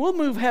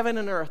move heaven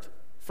and earth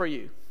for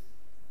you.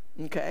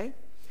 Okay?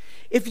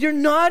 If you're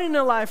not in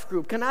a life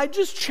group, can I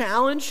just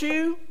challenge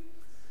you?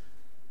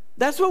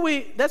 That's what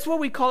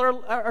we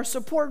call our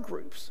support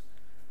groups.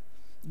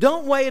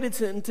 Don't wait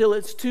until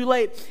it's too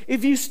late.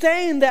 If you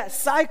stay in that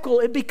cycle,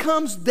 it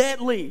becomes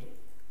deadly.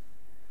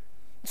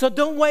 So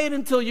don't wait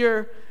until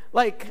you're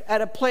like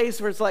at a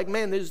place where it's like,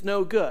 man, there's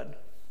no good.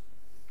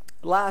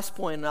 Last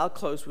point, and I'll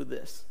close with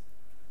this.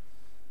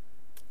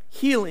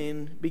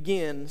 Healing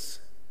begins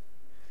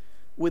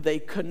with a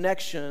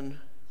connection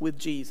with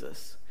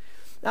Jesus.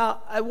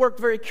 Now, I worked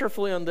very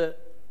carefully on the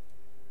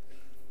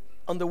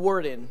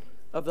wording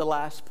of the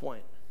last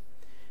point.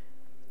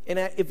 And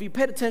if you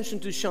paid attention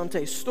to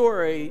Shantae's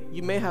story,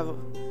 you may have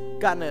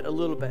gotten it a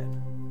little bit.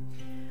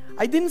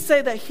 I didn't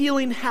say that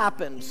healing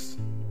happens.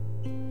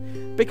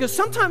 Because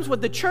sometimes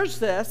what the church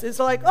says is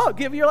like, oh,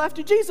 give your life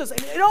to Jesus and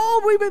it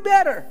all will be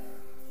better.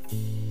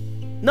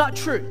 Not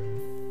true.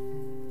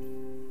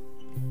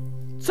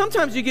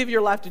 Sometimes you give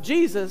your life to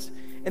Jesus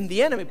and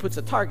the enemy puts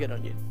a target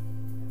on you.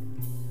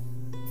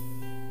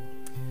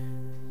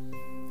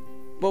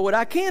 But what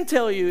I can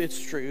tell you it's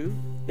true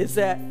is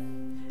that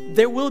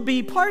there will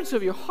be parts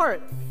of your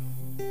heart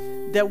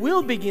that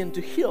will begin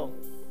to heal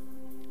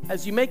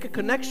as you make a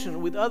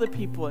connection with other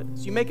people,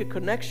 as you make a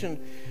connection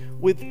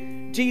with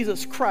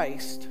Jesus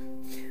Christ.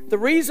 The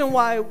reason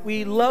why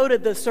we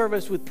loaded the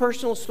service with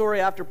personal story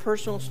after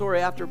personal story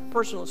after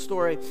personal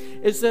story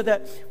is so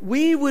that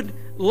we would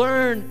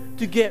learn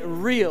to get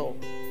real.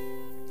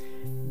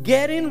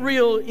 Getting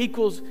real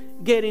equals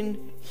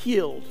getting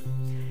healed.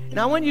 And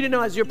I want you to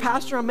know, as your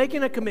pastor, I'm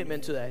making a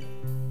commitment today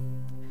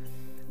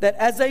that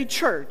as a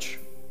church,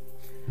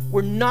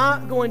 we're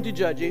not going to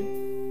judge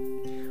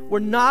you. We're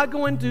not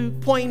going to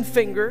point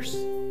fingers.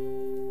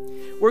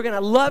 We're going to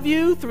love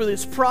you through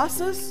this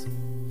process.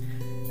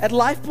 At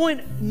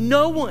LifePoint,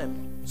 no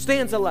one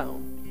stands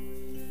alone.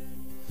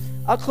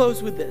 I'll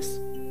close with this.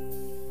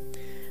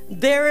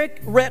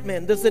 Derek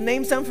Redmond. Does the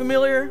name sound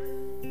familiar?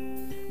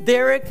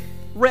 Derek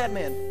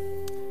Redmond.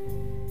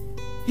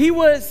 He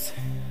was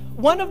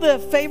one of the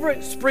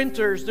favorite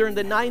sprinters during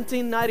the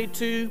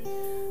 1992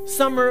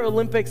 Summer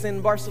Olympics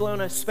in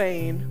Barcelona,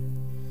 Spain.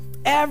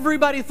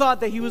 Everybody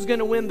thought that he was going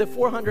to win the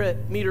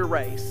 400-meter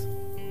race.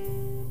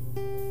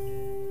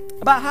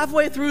 About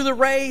halfway through the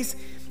race,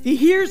 he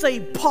hears a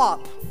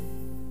pop.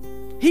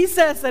 He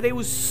says that it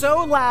was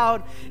so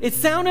loud, it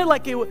sounded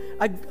like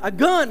a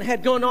gun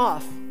had gone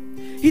off.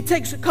 He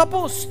takes a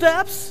couple of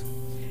steps,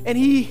 and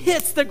he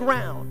hits the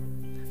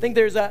ground. I think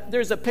there's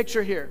a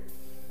picture here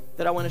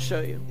that I want to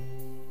show you.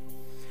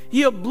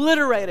 He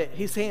obliterated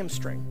his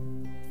hamstring.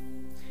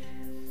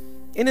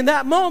 And in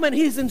that moment,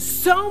 he's in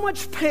so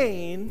much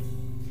pain,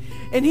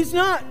 and he's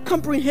not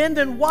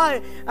comprehending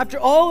why. After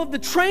all of the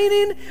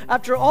training,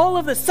 after all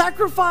of the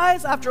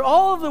sacrifice, after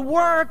all of the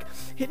work,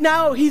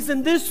 now he's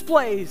in this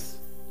place.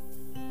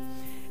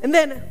 And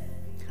then,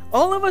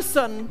 all of a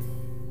sudden,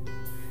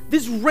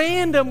 this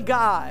random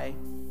guy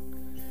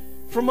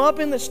from up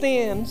in the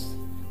stands,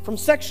 from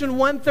section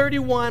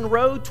 131,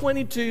 row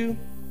 22,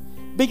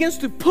 begins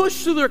to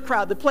push through the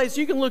crowd. The place,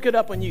 you can look it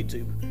up on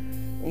YouTube,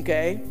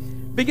 okay?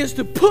 Begins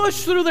to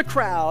push through the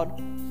crowd,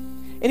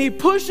 and he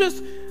pushes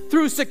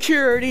through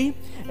security,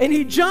 and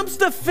he jumps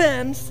the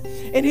fence,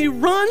 and he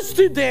runs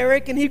to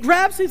Derek, and he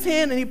grabs his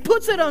hand, and he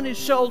puts it on his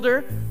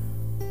shoulder.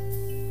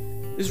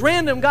 This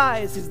random guy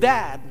is his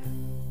dad.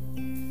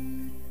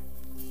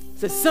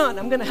 He says, son,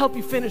 I'm going to help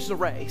you finish the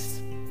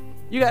race.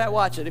 You got to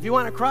watch it. If you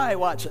want to cry,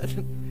 watch it.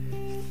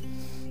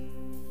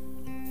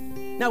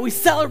 Now, we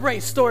celebrate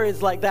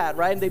stories like that,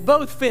 right? And they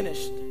both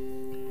finished.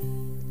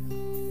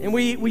 And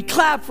we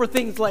clap for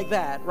things like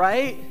that,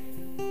 right?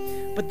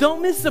 But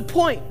don't miss the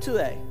point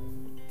today.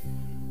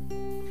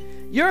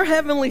 Your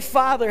heavenly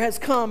Father has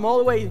come all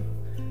the way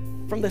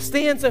from the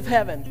stands of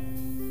heaven.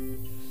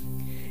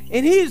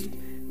 And he's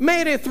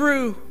made it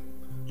through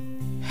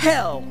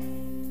hell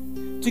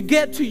to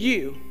get to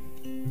you.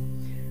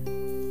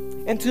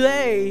 And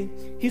today,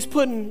 he's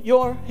putting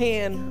your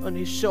hand on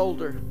his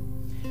shoulder.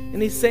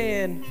 And he's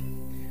saying,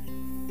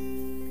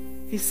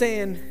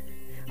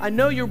 I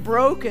know you're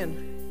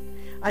broken.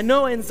 I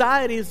know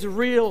anxiety is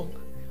real.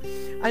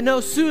 I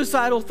know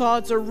suicidal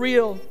thoughts are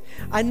real.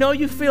 I know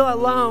you feel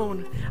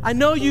alone. I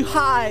know you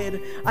hide.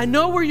 I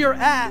know where you're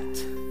at.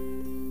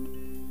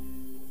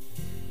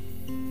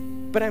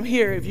 But I'm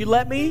here. If you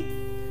let me,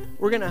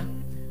 we're gonna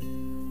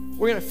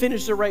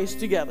finish the race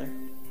together.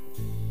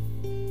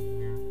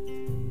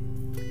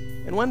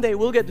 And one day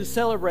we'll get to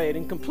celebrate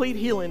in complete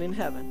healing in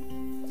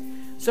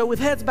heaven. So with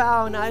heads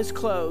bowed and eyes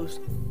closed,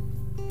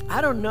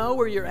 I don't know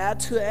where you're at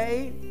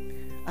today.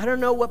 I don't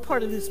know what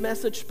part of this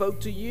message spoke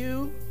to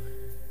you.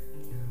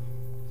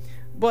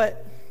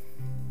 But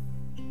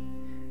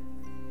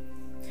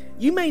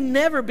you may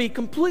never be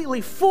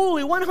completely,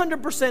 fully,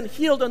 100%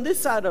 healed on this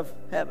side of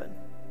heaven.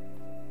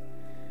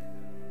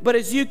 But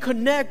as you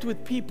connect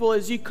with people,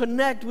 as you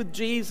connect with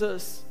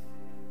Jesus,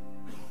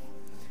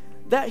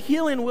 that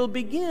healing will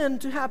begin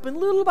to happen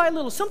little by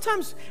little.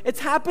 Sometimes it's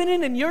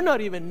happening and you're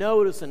not even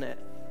noticing it.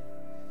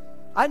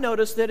 I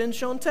noticed it in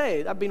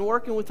Shantae. I've been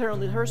working with her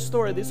on her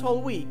story this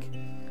whole week.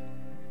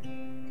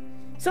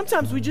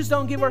 Sometimes we just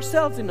don't give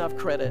ourselves enough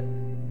credit.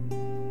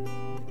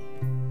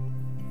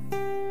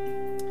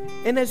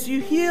 And as you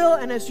heal,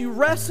 and as you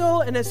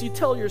wrestle, and as you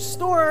tell your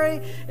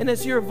story, and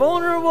as you're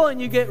vulnerable and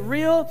you get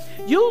real,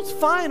 you'll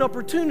find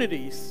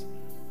opportunities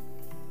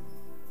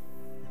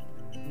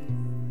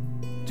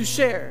to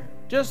share,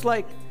 just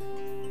like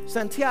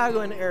Santiago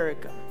and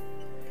Erica.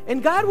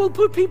 And God will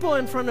put people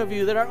in front of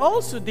you that are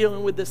also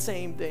dealing with the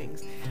same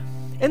things.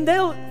 And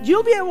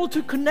you'll be able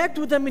to connect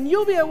with them, and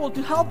you'll be able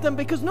to help them,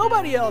 because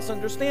nobody else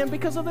understands,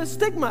 because of the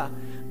stigma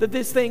that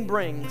this thing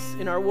brings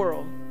in our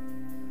world.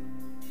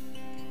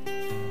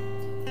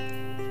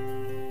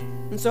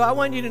 And so I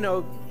want you to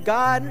know,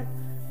 God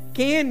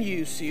can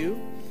use you.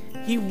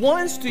 He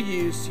wants to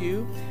use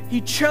you.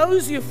 He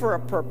chose you for a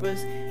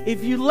purpose.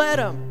 If you let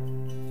Him,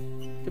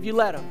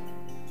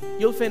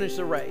 you'll finish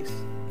the race.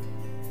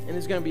 And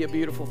it's going to be a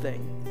beautiful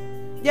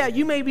thing. Yeah,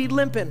 you may be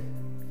limping,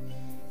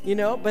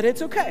 but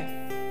it's okay.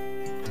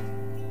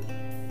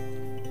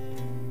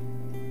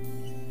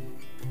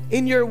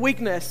 In your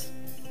weakness,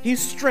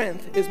 His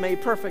strength is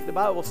made perfect, the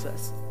Bible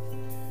says.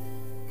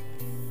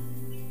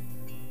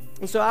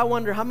 And so I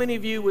wonder how many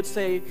of you would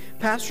say,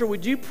 Pastor,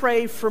 would you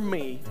pray for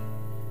me?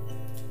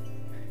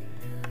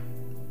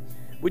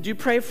 Would you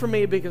pray for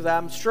me because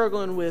I'm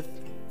struggling with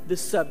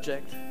this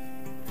subject?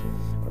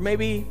 Or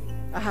maybe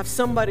I have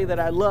somebody that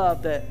I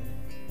love that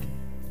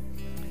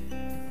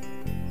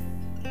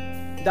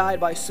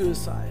died by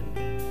suicide.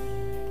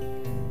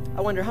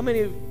 I wonder how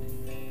many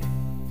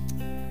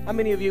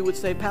of you would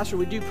say, Pastor,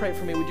 would you pray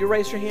for me? Would you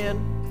raise your hand?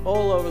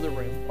 All over the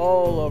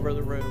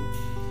room.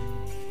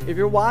 If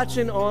you're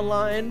watching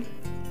online,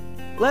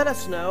 let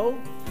us know.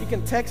 You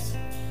can text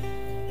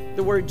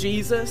the word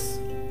Jesus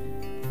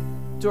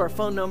to our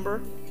phone number.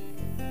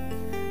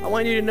 I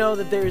want you to know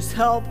that there is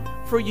help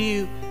for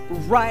you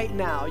right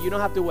now. You don't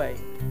have to wait.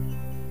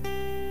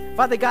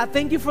 Father God,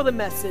 thank you for the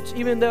message.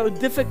 Even though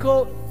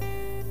difficult,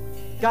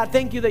 God,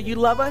 thank you that you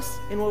love us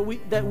and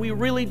that we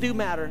really do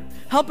matter.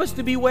 Help us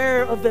to be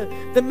aware of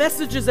the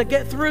messages that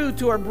get through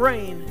to our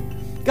brain.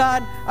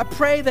 God, I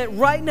pray that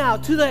right now,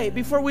 today,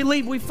 before we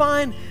leave, we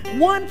find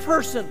one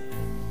person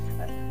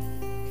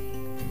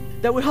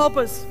that would help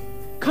us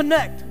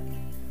connect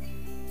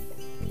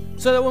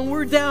so that when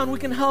we're down, we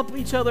can help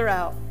each other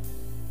out.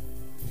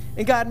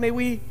 And God, may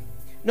we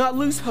not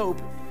lose hope,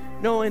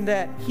 knowing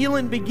that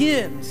healing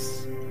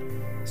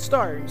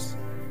starts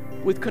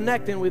with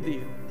connecting with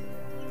you.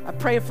 I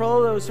pray for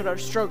all those that are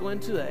struggling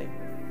today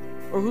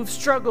or who've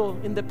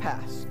struggled in the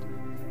past.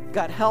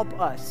 God, help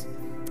us.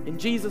 In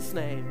Jesus'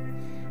 name,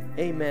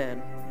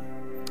 amen.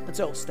 Let's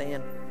all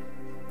stand.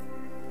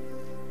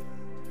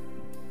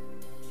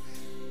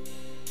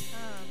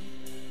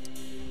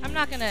 I'm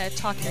not going to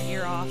talk your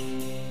ear off,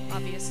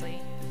 obviously,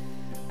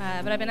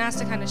 but I've been asked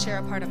to kind of share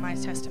a part of my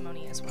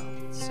testimony as well.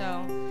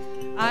 So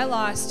I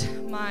lost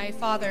my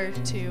father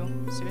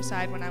to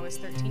suicide when I was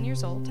 13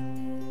 years old.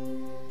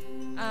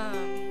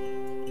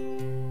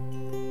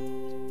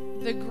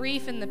 The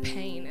grief and the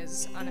pain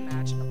is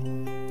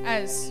unimaginable,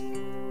 as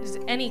is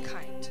any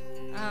kind.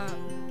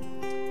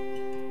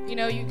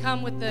 You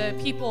come with the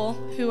people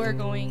who are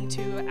going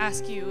to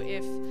ask you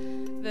if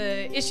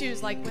the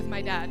issues, like with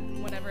my dad,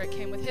 whenever it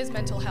came with his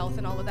mental health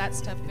and all of that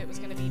stuff, if it was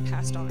going to be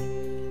passed on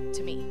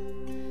to me.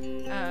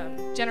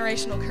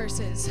 Generational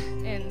curses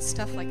and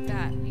stuff like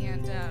that.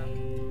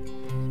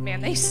 And,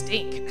 man, they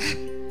stink.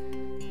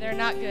 They're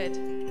not good.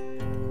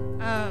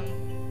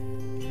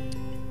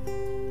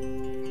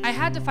 I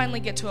had to finally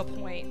get to a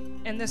point,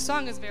 and this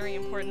song is very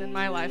important in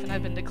my life, and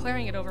I've been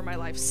declaring it over my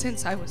life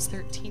since I was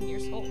 13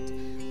 years old,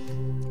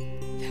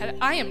 that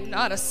I am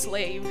not a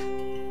slave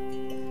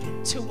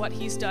to what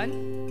he's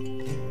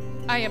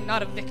done. I am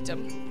not a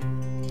victim.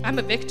 I'm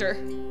a victor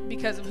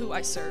because of who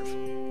I serve.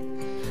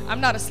 I'm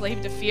not a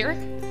slave to fear.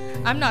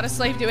 I'm not a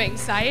slave to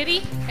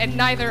anxiety, and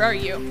neither are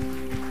you.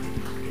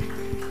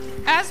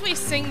 As we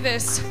sing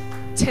this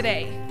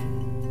today,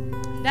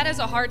 that is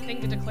a hard thing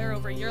to declare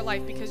over your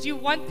life because you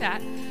want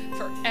that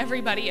for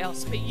everybody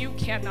else, but you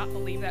cannot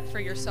believe that for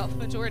yourself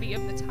majority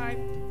of the time.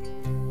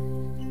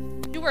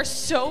 You are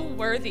so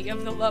worthy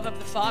of the love of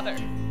the Father.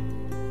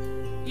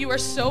 You are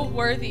so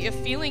worthy of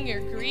feeling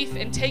your grief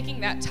and taking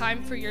that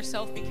time for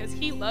yourself because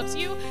He loves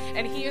you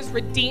and He has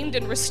redeemed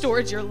and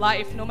restored your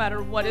life no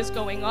matter what is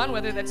going on,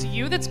 whether that's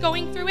you that's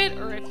going through it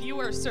or if you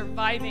are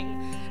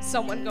surviving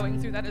someone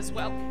going through that as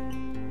well.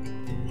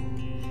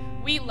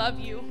 We love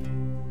you.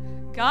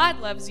 God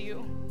loves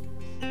you.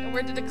 And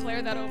we're to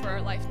declare that over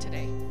our life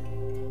today.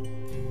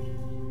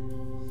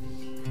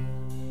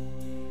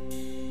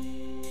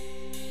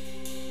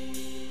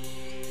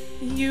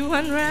 You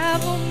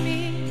unravel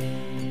me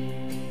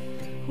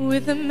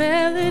with a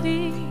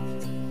melody.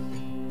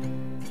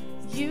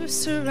 You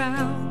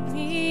surround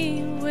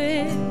me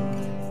with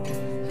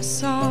a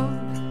song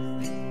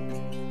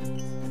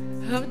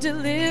of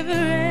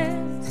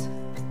deliverance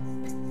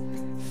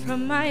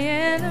from my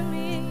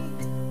enemy,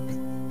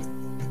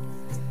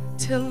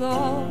 till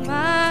all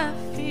my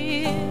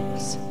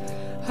fears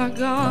are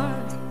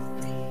gone.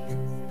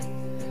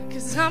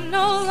 'Cause I'm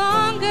no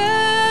longer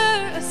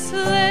a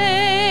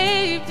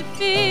slave to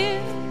fear.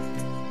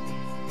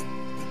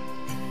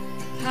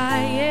 I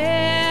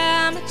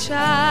am a child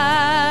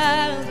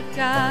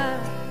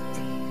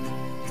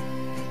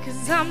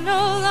I'm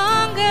no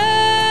longer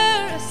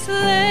a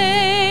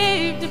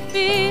slave to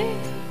fear.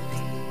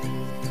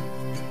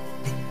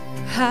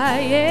 I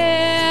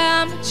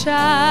am a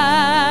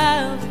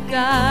child of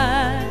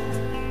God.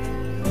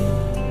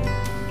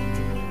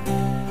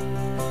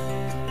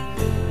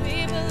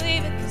 We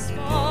believe it this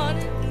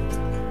morning,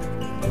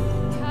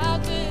 how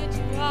good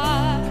you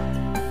are.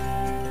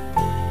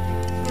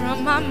 From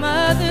my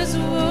mother's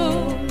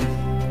womb,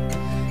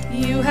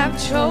 you have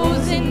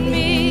chosen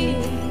me.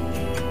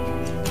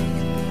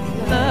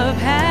 Love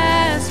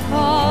has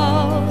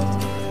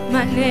called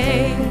my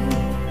name.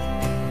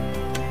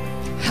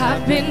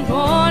 I've been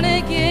born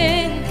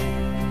again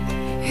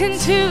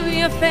into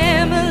your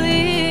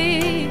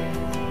family.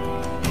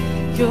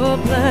 Your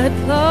blood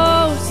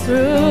flows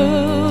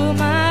through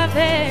my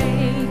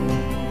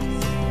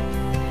veins.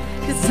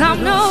 'Cause I'm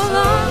no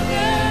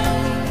longer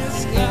a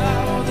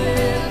scout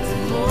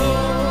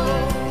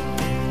anymore.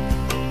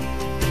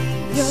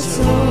 Yo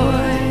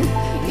soy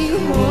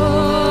hijo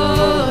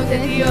de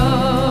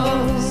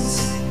Dios.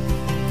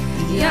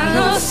 Ya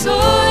no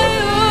soy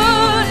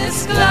un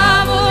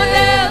esclavo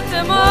del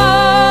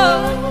temor.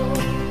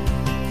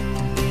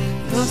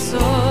 Yo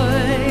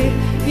soy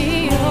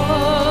hijo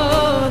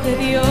de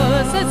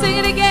Dios. Let's sing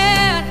it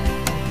again.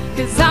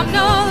 'Cause I'm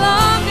no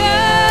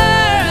longer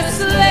a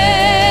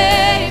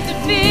slave to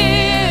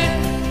fear.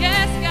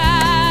 Yes,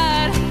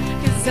 God.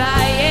 'Cause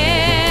I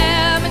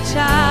am a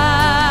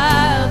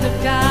child of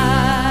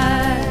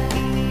God.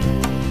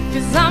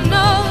 'Cause I'm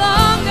no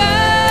longer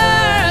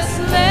a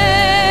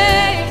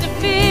slave to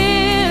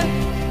fear.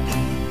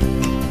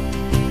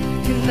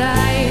 And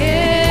I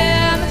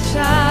am a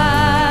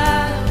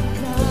child of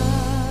God.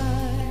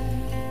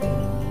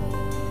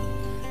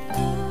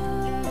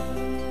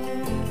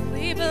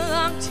 We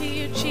belong to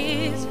you,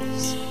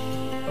 Jesus.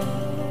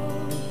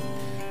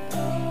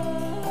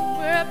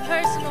 We're a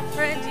personal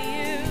friend to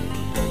you.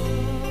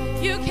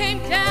 You came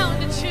down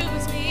to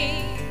choose me.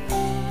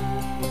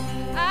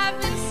 I've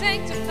been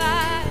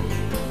sanctified.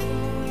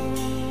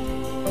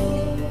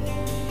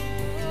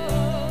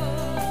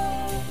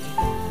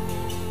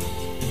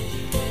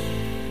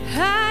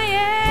 I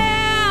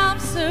am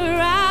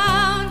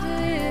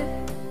surrounded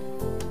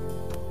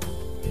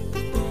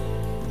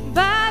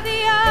by the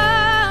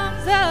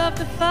arms of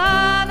the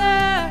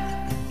Father.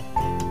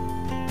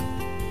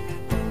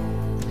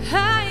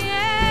 I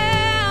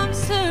am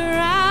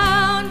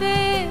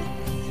surrounded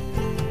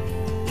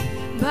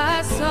by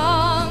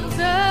songs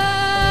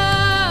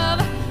of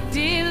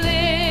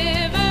deliverance.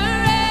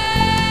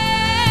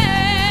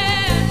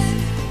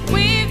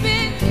 We've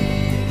been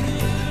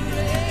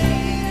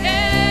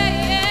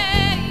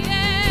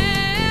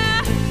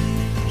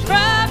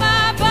from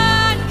our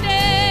bondage.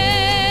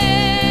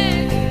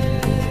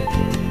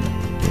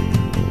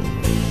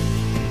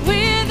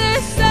 We're the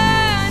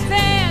sons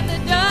and the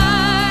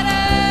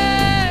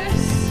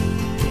daughters.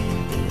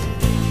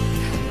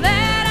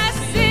 Let us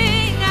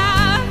sing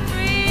our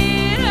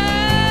freedom.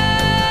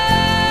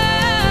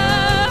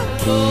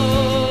 Oh,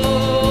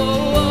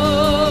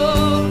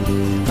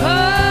 oh,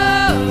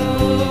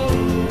 oh,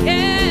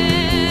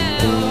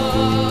 yeah.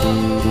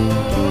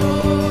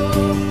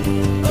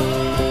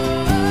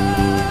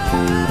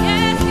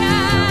 Yes,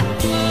 God.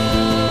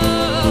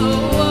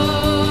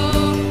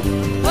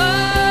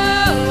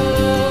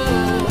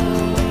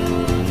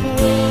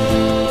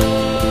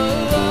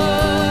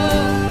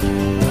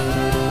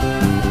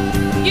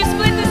 You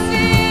split the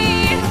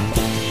sea.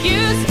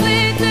 You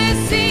split the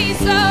sea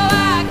so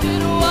I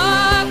could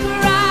walk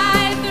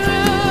right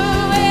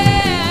through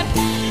it.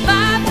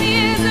 My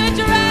fears are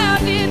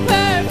drowned in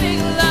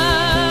perfect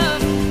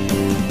love.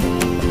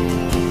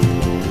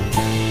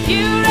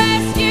 You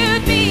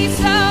rescued me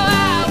so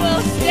I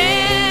will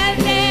stand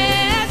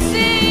and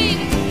sing.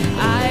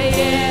 I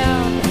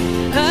am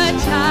a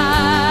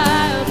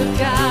child of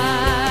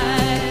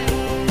God.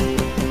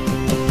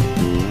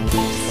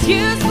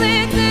 You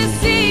split the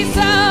sea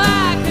so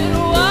I could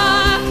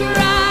walk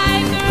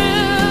right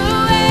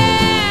through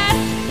it.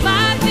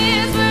 My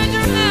fears were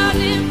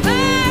drowned in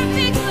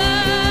perfect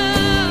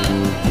love.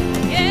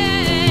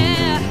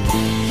 Yeah,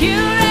 you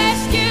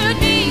rescued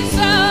me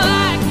so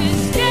I could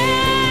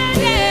stand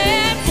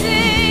and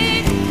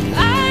sing. I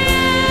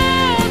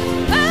am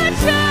a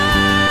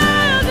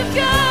child of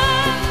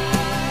God.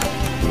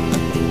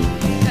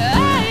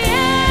 I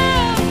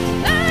am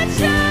a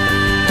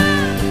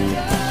child of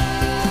God.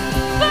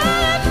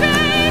 Full of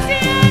praise,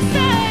 yes,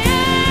 I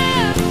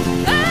am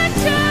a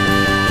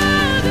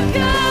child of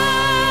God.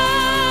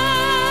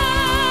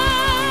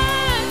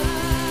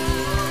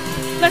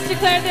 Let's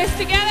declare this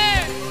together.